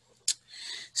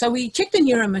 So we check the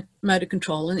neuromotor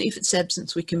control, and if it's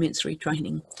absent, we commence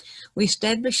retraining. We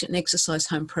establish an exercise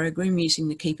home program using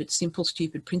the keep it simple,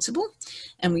 stupid principle,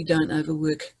 and we don't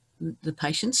overwork the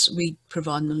patients. We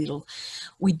provide them a little.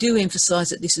 We do emphasise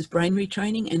that this is brain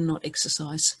retraining and not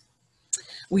exercise.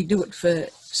 We do it for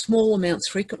small amounts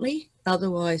frequently,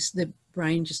 otherwise the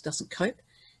brain just doesn't cope,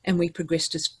 and we progress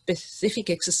to specific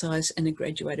exercise and a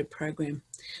graduated program.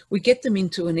 We get them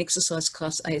into an exercise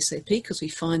class ASAP because we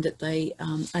find that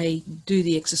they do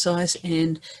the exercise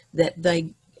and that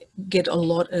they get a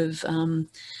lot of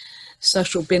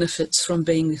social benefits from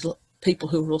being with people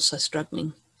who are also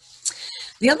struggling.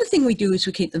 The other thing we do is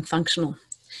we keep them functional.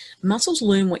 Muscles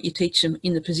learn what you teach them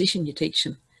in the position you teach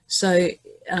them. So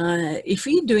if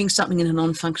you're doing something in a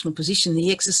non-functional position,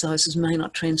 the exercises may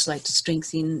not translate to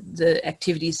strength in the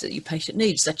activities that your patient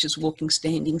needs, such as walking,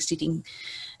 standing, sitting,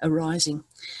 arising.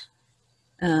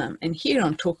 And here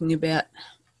I'm talking about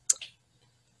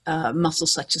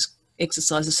muscles such as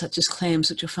exercises such as clams,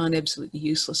 which I find absolutely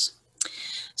useless.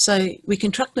 So we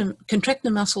contract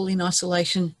the muscle in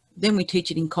isolation, then we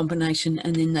teach it in combination,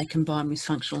 and then they combine with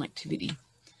functional activity.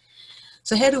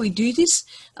 So how do we do this?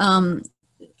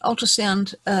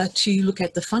 Ultrasound to look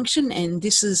at the function, and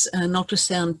this is an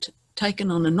ultrasound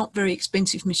taken on a not very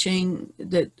expensive machine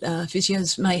that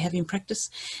physios may have in practice,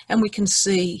 and we can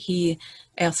see here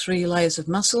our 3 layers of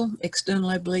muscle: external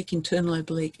oblique, internal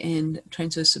oblique, and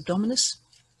transverse abdominis.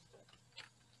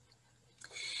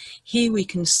 Here we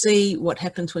can see what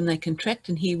happens when they contract,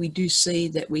 and here we do see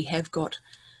that we have got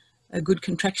a good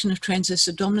contraction of transverse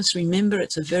abdominis. Remember,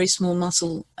 it's a very small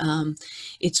muscle.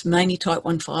 It's mainly type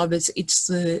 1 fibers. It's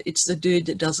the dude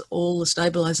that does all the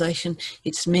stabilization.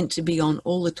 It's meant to be on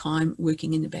all the time,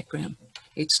 working in the background.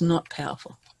 It's not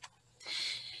powerful.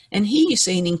 And here you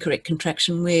see an incorrect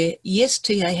contraction where, yes,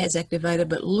 TA has activated,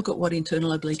 but look at what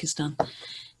internal oblique has done.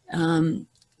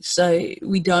 So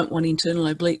we don't want internal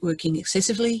oblique working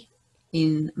excessively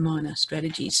in minor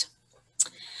strategies.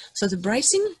 So the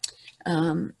bracing,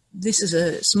 this is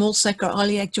a small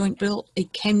sacroiliac joint belt.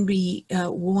 It can be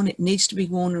worn, it needs to be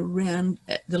worn around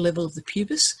at the level of the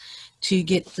pubis to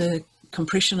get the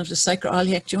compression of the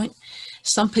sacroiliac joint.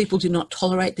 Some people do not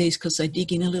tolerate these because they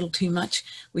dig in a little too much,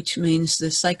 which means the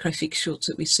sacrofix shorts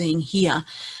that we're seeing here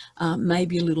may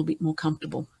be a little bit more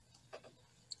comfortable.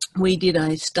 We did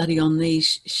a study on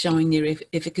these showing their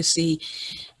efficacy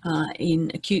in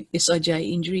acute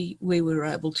SIJ injury. We were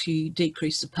able to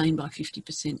decrease the pain by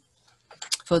 50%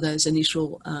 for those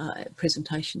initial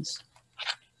presentations.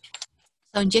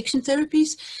 So injection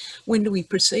therapies, when do we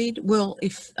proceed? Well,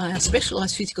 if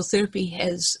specialised physical therapy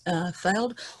has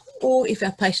failed, or if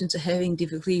our patients are having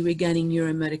difficulty regaining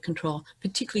neuromotor control,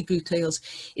 particularly gluteals,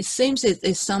 it seems that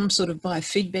there's some sort of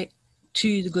biofeedback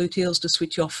to the gluteals to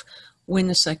switch off when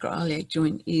the sacroiliac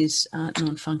joint is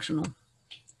non-functional.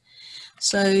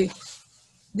 So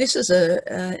this is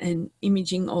an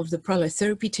imaging of the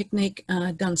prolotherapy technique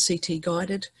done CT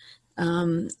guided.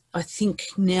 I think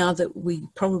now that we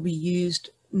probably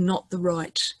used not the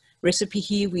right recipe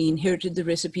here. We inherited the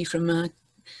recipe from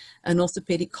an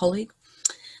orthopedic colleague.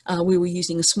 We were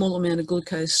using a small amount of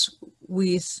glucose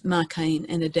with marcaine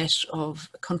and a dash of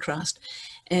contrast.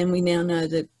 And we now know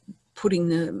that putting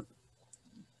the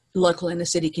local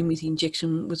anaesthetic in with the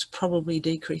injection was probably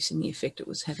decreasing the effect it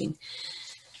was having.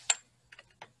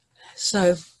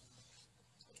 So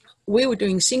we were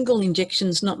doing single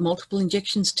injections, not multiple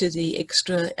injections, to the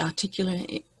extra articular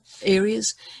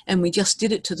areas, and we just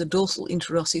did it to the dorsal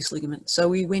interosseous ligament. So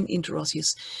we went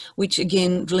interosseous, which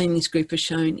again, Vellini's group has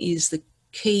shown is the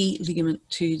key ligament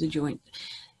to the joint.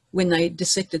 When they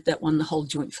dissected that one, the whole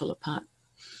joint fell apart.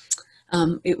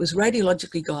 It was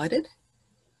radiologically guided,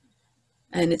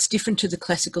 and it's different to the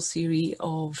classical theory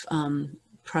of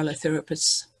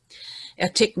prolotherapists. Our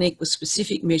technique was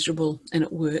specific, measurable, and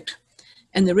it worked.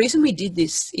 And the reason we did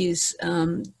this is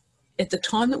at the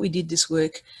time that we did this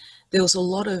work, there was a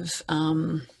lot of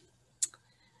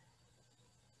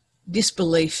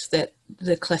disbelief that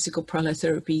the classical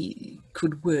prolotherapy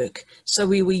could work. So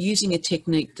we were using a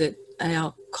technique that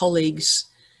our colleagues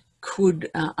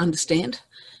could understand.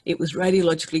 It was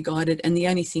radiologically guided, and the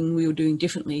only thing we were doing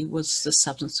differently was the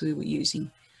substance we were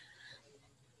using.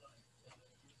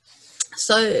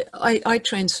 So I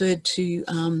transferred to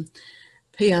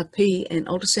PRP and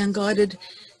ultrasound guided,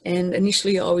 and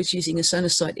initially I was using a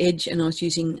Sonosite Edge and I was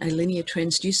using a linear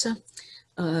transducer.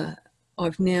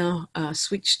 I've now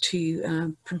switched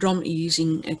to predominantly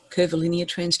using a curvilinear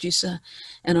transducer,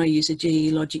 and I use a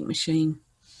GE Logic machine.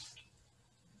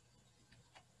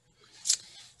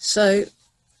 So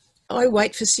I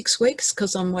wait for 6 weeks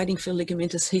because I'm waiting for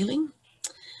ligamentous healing.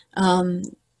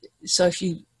 So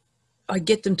I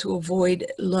get them to avoid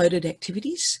loaded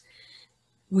activities.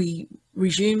 We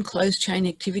resume closed chain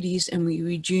activities, and we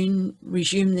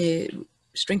resume their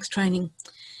strength training.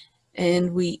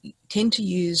 And we tend to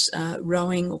use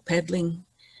rowing or paddling,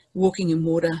 walking in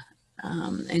water,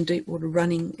 and deep water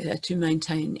running to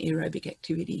maintain aerobic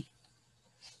activity.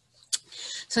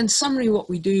 So in summary, what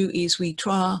we do is we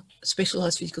trial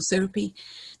specialised physical therapy.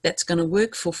 That's going to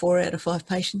work for 4 out of 5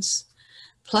 patients,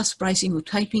 plus bracing or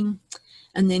taping,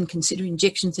 and then consider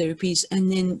injection therapies,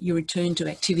 and then you return to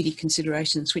activity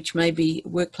considerations, which may be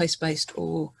workplace-based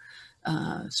or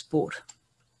sport.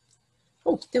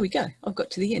 Oh, there we go. I've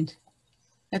got to the end.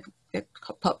 That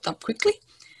popped up quickly.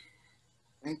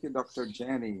 Thank you, Dr.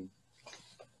 Jenni.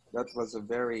 That was a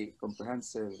very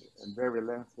comprehensive and very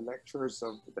lengthy lectures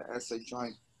of the SI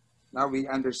joint. Now we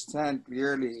understand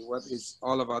clearly what is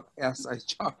all about SI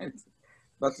joint.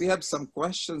 But we have some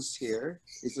questions here.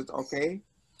 Is it okay?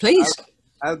 Please.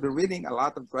 I'll be reading a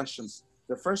lot of questions.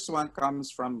 The first one comes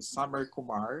from Samar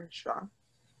Kumar Shah.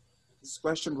 This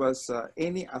question was,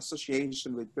 any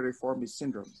association with piriformis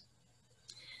syndrome?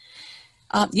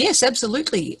 Yes,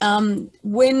 absolutely.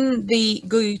 When the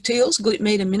gluteals, glute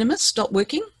medius minimus, stop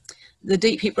working, the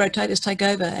deep hip rotators take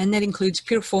over, and that includes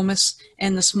piriformis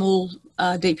and the small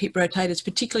deep hip rotators,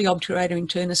 particularly obturator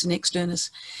internus and externus,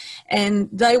 and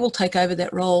they will take over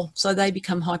that role, so they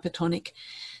become hypertonic.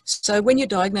 So when you're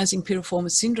diagnosing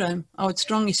piriformis syndrome, I would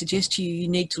strongly suggest to you, you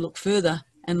need to look further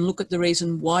and look at the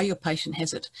reason why your patient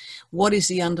has it. What is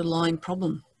the underlying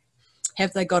problem?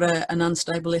 Have they got an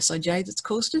unstable SIJ that's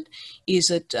caused it?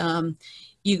 Is it,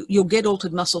 you'll get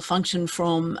altered muscle function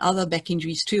from other back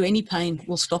injuries too. Any pain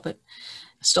will stop it,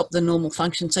 stop the normal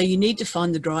function. So you need to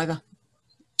find the driver.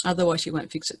 Otherwise you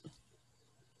won't fix it.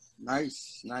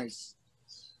 Nice, nice.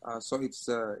 So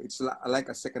it's like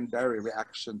a secondary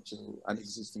reaction to an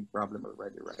existing problem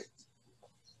already, right?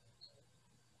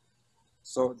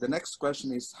 So the next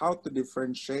question is how to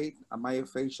differentiate a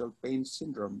myofascial pain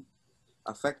syndrome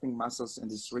affecting muscles in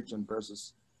this region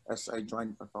versus SI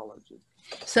joint pathology.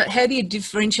 So how do you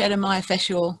differentiate a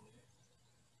myofascial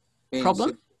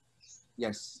problem?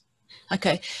 Yes.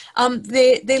 Okay.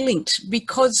 They're linked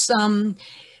because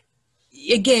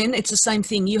again, it's the same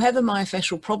thing. You have a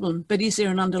myofascial problem, but is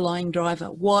there an underlying driver?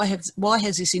 Why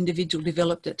has this individual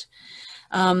developed it?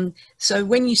 So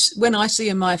when I see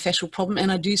a myofascial problem,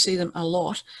 and I do see them a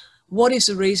lot, what is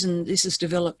the reason this has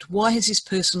developed? Why has this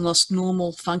person lost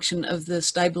normal function of the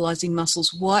stabilizing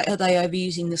muscles? Why are they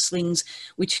overusing the slings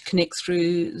which connect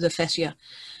through the fascia?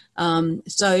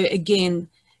 So again,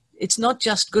 it's not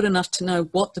just good enough to know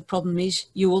what the problem is.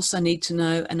 You also need to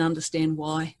know and understand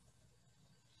why.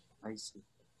 I see.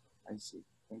 I see.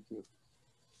 Thank you.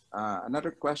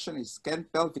 Another question is, can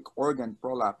pelvic organ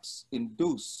prolapse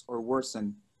induce or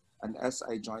worsen an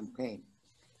SI joint pain?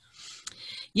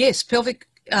 Yes, pelvic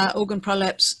organ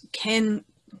prolapse can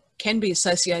be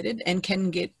associated and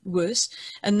can get worse.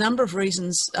 A number of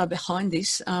reasons are behind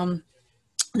this.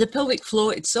 The pelvic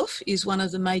floor itself is one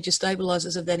of the major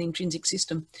stabilizers of that intrinsic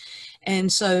system.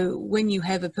 And so when you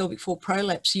have a pelvic floor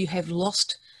prolapse, you have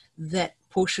lost that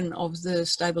portion of the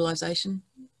stabilization.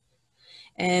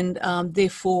 And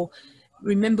therefore,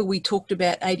 remember we talked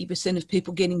about 80% of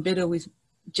people getting better with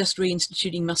just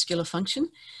reinstituting muscular function.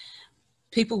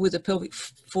 People with a pelvic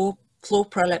floor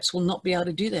prolapse will not be able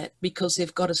to do that because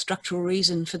they've got a structural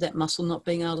reason for that muscle not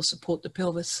being able to support the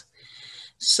pelvis.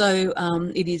 So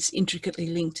it is intricately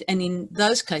linked. And in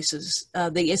those cases,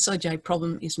 the SIJ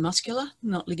problem is muscular,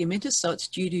 not ligamentous. So it's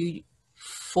due to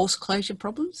force closure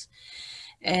problems.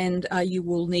 And you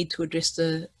will need to address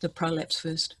the prolapse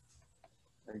first.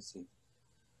 I see.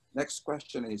 Next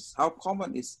question is, how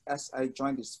common is SI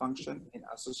joint dysfunction in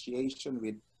association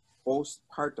with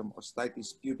postpartum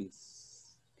osteitis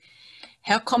pubis?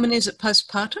 How common is it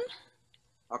postpartum?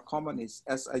 How common is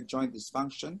SI joint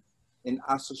dysfunction in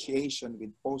association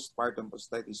with postpartum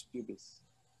osteitis pubis?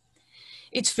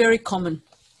 It's very common.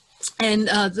 And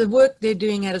the work they're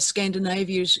doing out of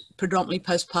Scandinavia is predominantly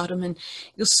postpartum, and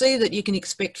you'll see that you can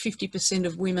expect 50%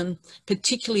 of women,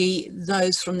 particularly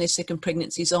those from their second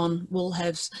pregnancies on, will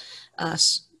have,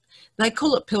 they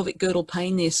call it pelvic girdle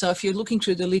pain there. So if you're looking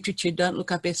through the literature, don't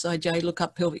look up SIJ, look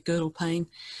up pelvic girdle pain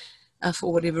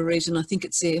for whatever reason. I think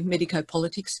it's their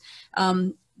medico-politics.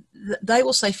 They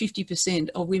will say 50%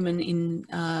 of women in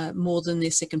more than their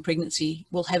second pregnancy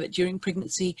will have it during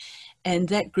pregnancy, and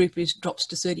that group drops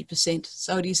to 30%.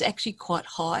 So it is actually quite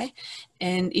high.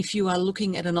 And if you are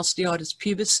looking at an osteitis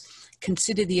pubis,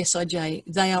 consider the SIJ.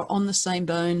 They are on the same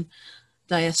bone.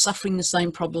 They are suffering the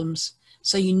same problems.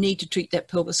 So you need to treat that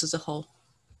pelvis as a whole.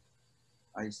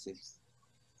 I see.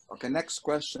 Okay, next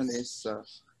question is,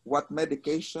 what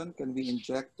medication can we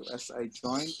inject to SI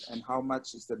joint and how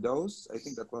much is the dose? I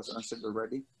think that was answered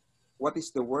already. What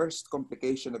is the worst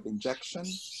complication of injection?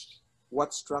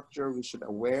 What structure we should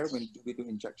aware when we do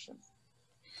injection?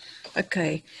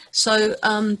 Okay, so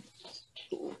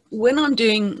when I'm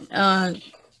trying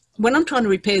to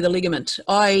repair the ligament,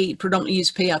 I predominantly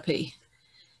use PRP,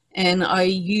 and I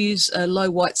use a low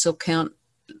white cell count,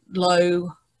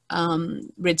 low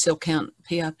red cell count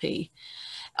PRP.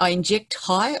 I inject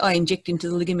high, I inject into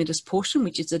the ligamentous portion,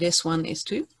 which is at S1,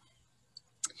 S2.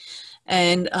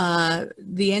 And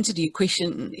the answer to your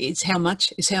question is how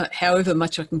much, is however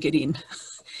much I can get in.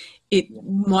 It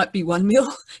might be 1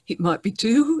 mil, it might be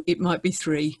 2, it might be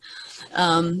 3.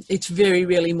 It's very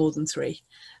rarely more than 3.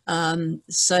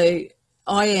 So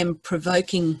I am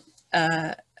provoking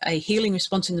a healing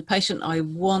response in the patient. I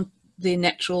want their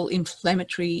natural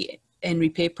inflammatory and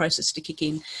repair process to kick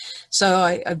in. So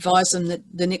I advise them that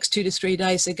the next 2 to 3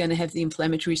 days they're going to have the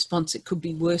inflammatory response. It could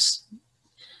be worse.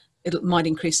 It might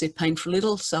increase their pain for a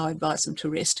little, so I advise them to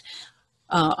rest.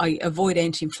 I avoid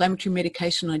anti-inflammatory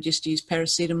medication. I just use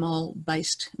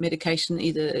paracetamol-based medication,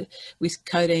 either with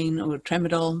codeine or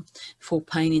tramadol for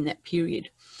pain in that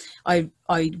period. I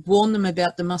warn them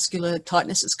about the muscular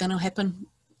tightness that's going to happen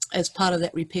as part of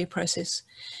that repair process.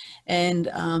 And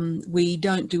we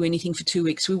don't do anything for 2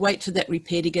 weeks. We wait for that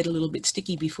repair to get a little bit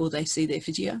sticky before they see their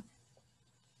physio.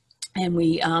 And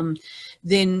we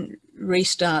then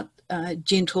restart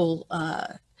gentle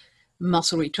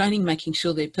muscle retraining, making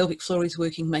sure their pelvic floor is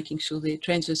working, making sure their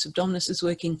transverse abdominis is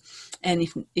working, and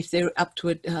if they're up to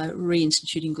it,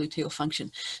 reinstituting gluteal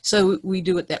function. So we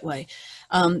do it that way.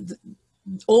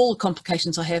 All the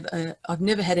complications I have, I've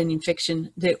never had an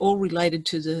infection. They're all related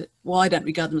to the, well, I don't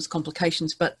regard them as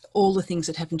complications, but all the things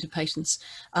that happen to patients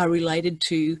are related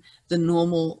to the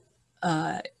normal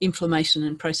inflammation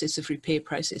and process of repair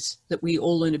process that we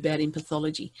all learn about in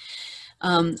pathology.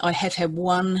 I have had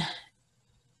one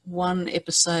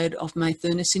episode of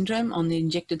May-Thurner syndrome on the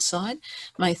injected side.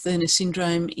 May-Thurner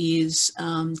syndrome is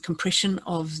compression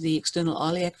of the external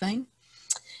iliac vein.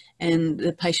 And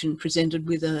the patient presented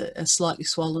with a slightly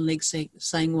swollen leg,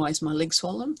 saying, why is my leg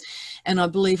swollen? And I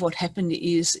believe what happened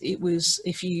is it was,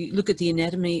 if you look at the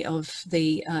anatomy of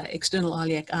the external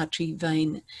iliac artery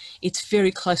vein, it's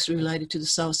very closely related to the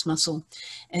psoas muscle.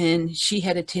 And she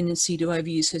had a tendency to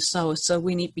overuse her psoas. So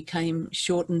when it became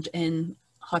shortened and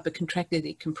hypercontracted,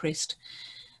 it compressed.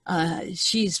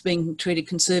 She's been treated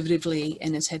conservatively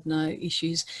and has had no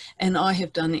issues. And I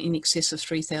have done in excess of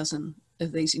 3,000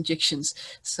 of these injections.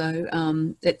 So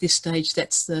at this stage,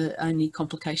 that's the only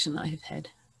complication I have had.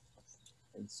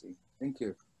 I see. Thank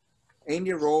you.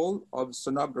 Any role of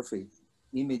sonography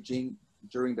imaging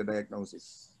during the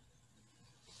diagnosis?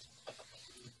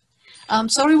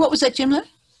 Sorry, what was that, Jimlo?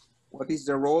 What is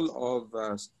the role of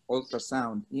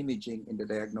ultrasound imaging in the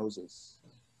diagnosis?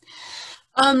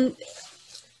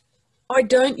 I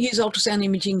don't use ultrasound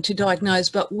imaging to diagnose,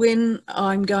 but when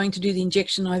I'm going to do the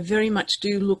injection, I very much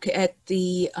do look at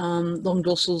the long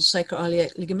dorsal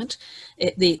sacroiliac ligament,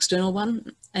 the external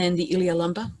one, and the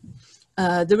iliolumbar.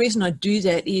 The reason I do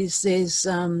that is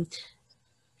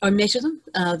I measure them,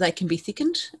 they can be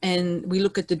thickened, and we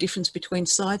look at the difference between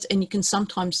sides, and you can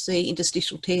sometimes see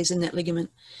interstitial tears in that ligament.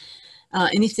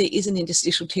 And if there is an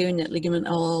interstitial tear in that ligament,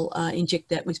 I'll inject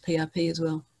that with PRP as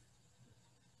well.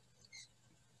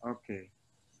 Okay.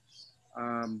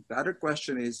 The other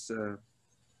question is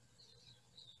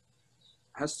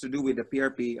has to do with the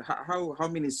PRP. How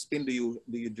many spin do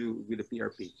you do with the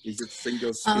PRP? Is it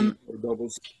single spin or double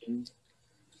spin?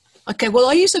 Okay, well,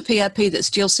 I use a PRP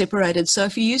that's gel separated. So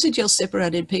if you use a gel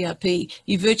separated PRP,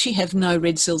 you virtually have no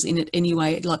red cells in it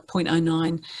anyway, like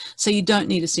 0.09. So you don't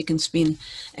need a second spin.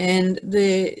 And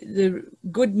the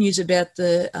good news about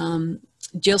the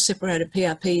gel separated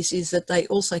PRPs is that they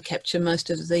also capture most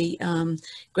of the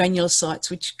granular sites,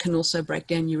 which can also break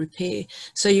down your repair.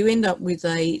 So you end up with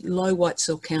a low white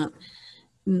cell count,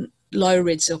 low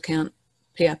red cell count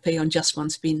PRP on just one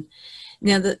spin.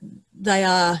 Now, that they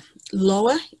are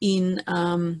lower in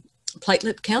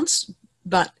platelet counts,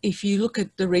 but if you look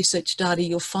at the research data,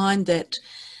 you'll find that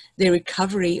their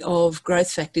recovery of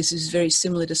growth factors is very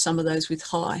similar to some of those with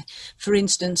high. For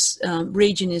instance,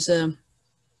 region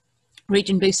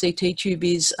BCT tube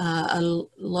is a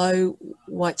low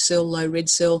white cell, low red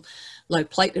cell, low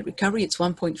platelet recovery. It's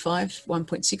 1.5,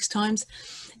 1.6 times.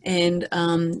 And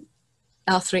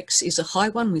Arthrex is a high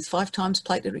one with 5 times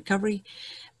platelet recovery.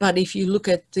 But if you look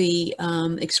at the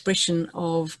expression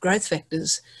of growth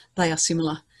factors, they are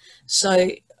similar. So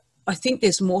I think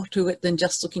there's more to it than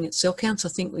just looking at cell counts. I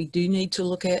think we do need to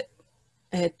look at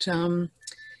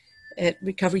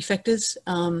recovery factors.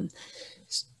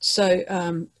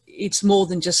 It's more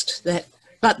than just that.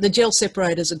 But the gel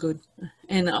separators are good,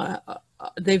 and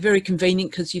they're very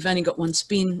convenient because you've only got one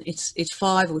spin. It's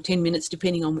 5 or 10 minutes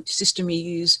depending on which system you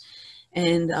use,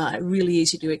 and really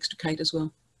easy to extricate as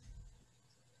well.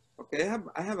 Okay,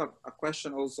 I have a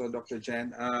question also, Dr.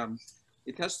 Jen.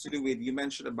 It has to do with, you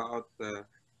mentioned about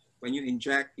when you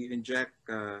inject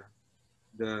the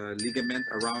ligament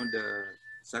around the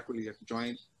sacroiliac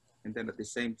joint, and then at the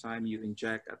same time you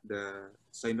inject at the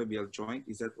synovial joint.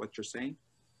 Is that what you're saying?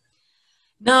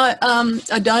 No,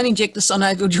 I don't inject the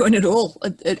synovial joint at all.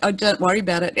 I don't worry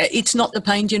about it. It's not the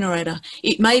pain generator.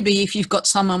 It may be if you've got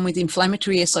someone with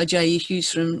inflammatory SIJ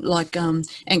issues from like ankle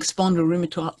or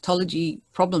rheumatology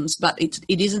problems, but it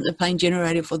isn't the pain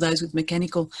generator for those with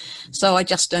mechanical. So I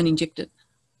just don't inject it.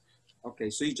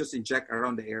 Okay, so you just inject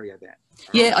around the area then?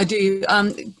 Yeah, I do.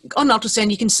 On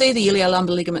ultrasound, you can see the iliolumbar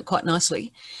ligament quite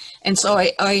nicely. And so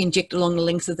I inject along the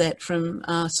length of that from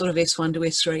sort of S1 to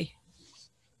S3.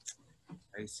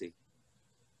 I see.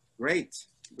 Great,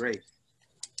 great.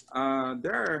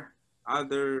 There are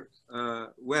other,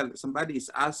 well, somebody is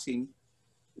asking,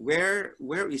 where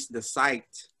is the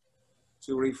site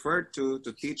to refer to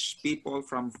teach people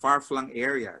from far-flung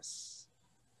areas?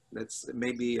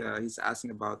 Maybe he's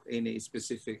asking about any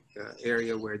specific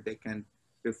area where they can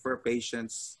refer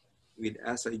patients with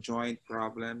SI joint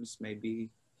problems,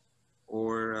 maybe,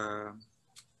 or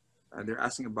they're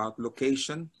asking about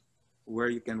location where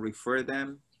you can refer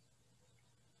them.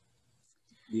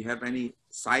 Do you have any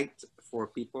site for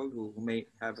people who may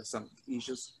have some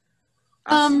issues?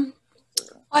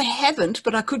 I haven't,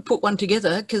 but I could put one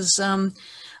together because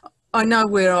I know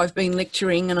where I've been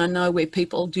lecturing and I know where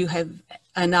people do have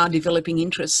and are developing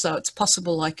interests, so it's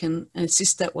possible I can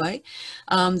assist that way.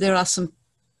 There are some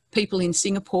people in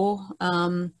Singapore,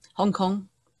 Hong Kong,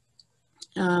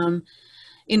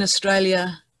 in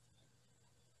Australia.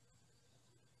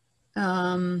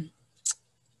 I've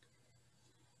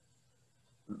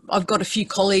got a few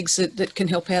colleagues that can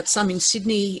help out, some in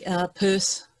Sydney,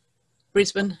 Perth,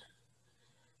 Brisbane,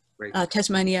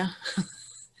 Tasmania.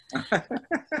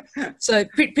 So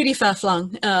pretty far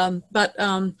flung, but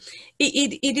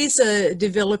it is a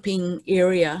developing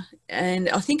area, and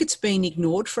I think it's been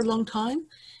ignored for a long time.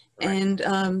 Right.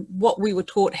 And what we were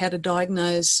taught how to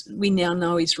diagnose, we now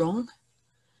know is wrong.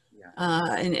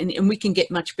 Yeah. And we can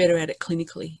get much better at it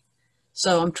clinically.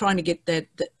 So I'm trying to get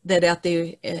that out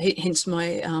there, hence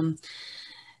my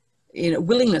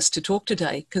willingness to talk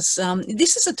today, because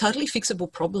this is a totally fixable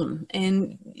problem,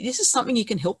 and this is something you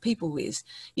can help people with.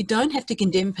 You don't have to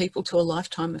condemn people to a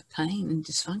lifetime of pain and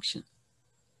dysfunction.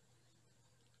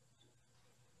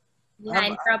 Yeah,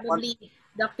 and probably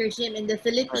Dr. Jim, in the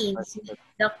Philippines,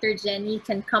 Dr. Jenni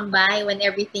can come by when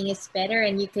everything is better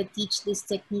and you could teach this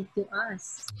technique to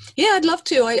us. Yeah, I'd love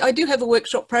to. I do have a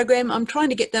workshop program. I'm trying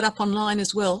to get that up online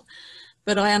as well,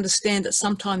 but I understand that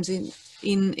sometimes in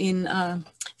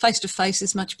face-to-face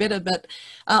is much better. But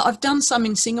I've done some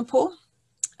in Singapore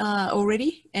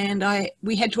already, and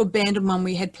we had to abandon one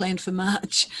we had planned for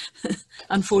March,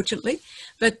 unfortunately.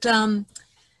 But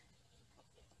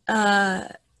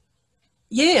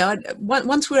yeah,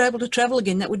 once we're able to travel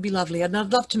again, that would be lovely. I'd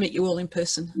love to meet you all in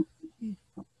person.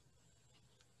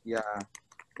 Yeah.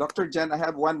 Dr. Jen, I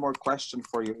have one more question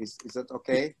for you. Is that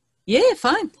okay? Yeah,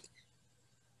 fine.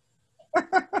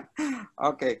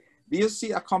 Okay. Do you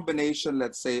see a combination,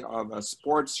 let's say, of a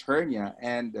sports hernia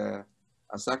and a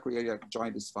sacroiliac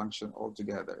joint dysfunction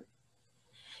altogether?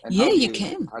 And yeah, you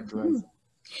can.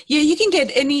 Yeah, you can get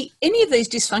any of these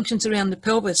dysfunctions around the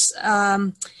pelvis,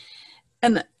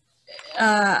 and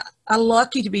are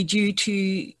likely to be due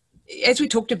to, as we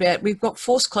talked about, we've got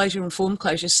forced closure and form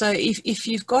closure. So if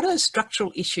you've got a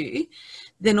structural issue,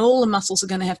 then all the muscles are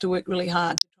going to have to work really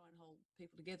hard to try and hold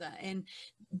people together. And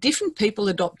different people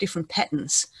adopt different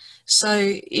patterns.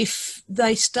 So if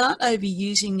they start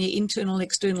overusing their internal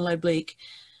external oblique,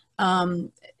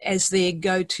 as their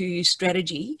go-to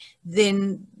strategy,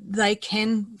 then they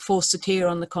can force the tear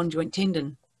on the conjoint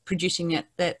tendon, producing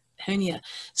that hernia.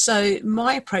 So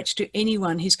my approach to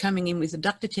anyone who's coming in with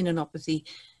adductor tendinopathy,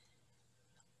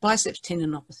 biceps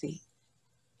tendinopathy,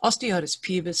 osteitis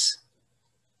pubis,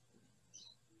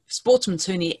 sportsman's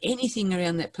hernia, anything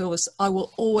around that pelvis, I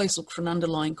will always look for an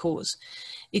underlying cause.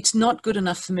 It's not good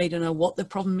enough for me to know what the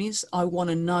problem is. I want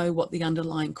to know what the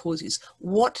underlying cause is.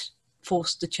 What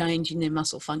forced the change in their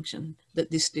muscle function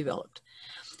that this developed?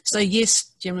 So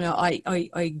yes, generally, I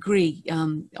agree.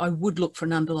 I would look for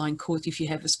an underlying cause if you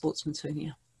have a sportsman's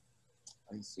hernia.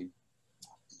 I see.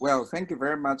 Well, thank you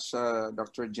very much,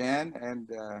 Dr. Jen, and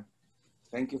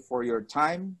thank you for your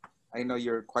time. I know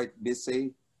you're quite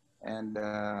busy, and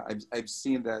I've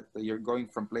seen that you're going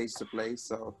from place to place.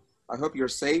 So I hope you're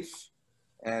safe,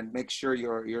 and make sure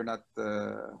you're not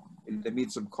in the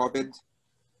midst of COVID.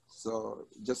 So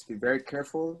just be very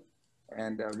careful,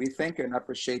 and we thank you and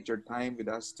appreciate your time with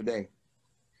us today.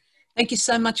 Thank you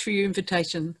so much for your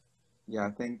invitation. Yeah,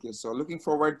 thank you. So looking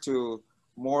forward to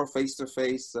more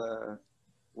face-to-face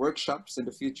workshops in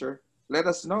the future. Let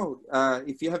us know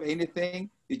if you have anything.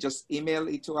 You just email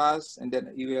it to us, and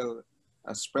then you will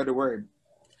spread the word.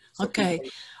 So okay,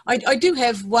 I do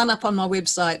have one up on my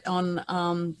website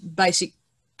on basic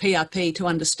PRP to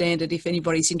understand it if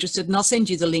anybody's interested, and I'll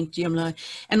send you the link, Jimlo.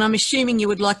 And I'm assuming you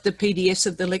would like the PDFs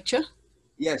of the lecture?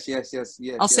 Yes.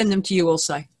 I'll send them to you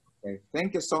also. Okay,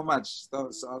 thank you so much.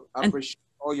 So I appreciate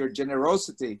all your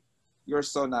generosity. You're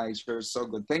so nice. You're so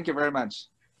good. Thank you very much.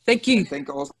 Thank you. And thank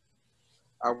also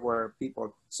our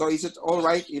people. So is it all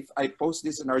right if I post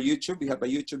this on our YouTube? We have a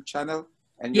YouTube channel.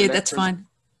 And yeah, that's fine.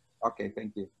 Okay,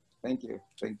 thank you. Thank you.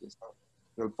 Thank you. So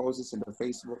we'll post this in the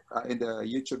Facebook, in the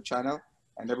YouTube channel.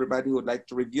 And everybody who would like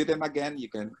to review them again, you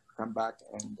can come back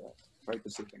and try to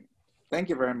see them. Thank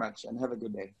you very much and have a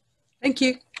good day. Thank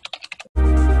you.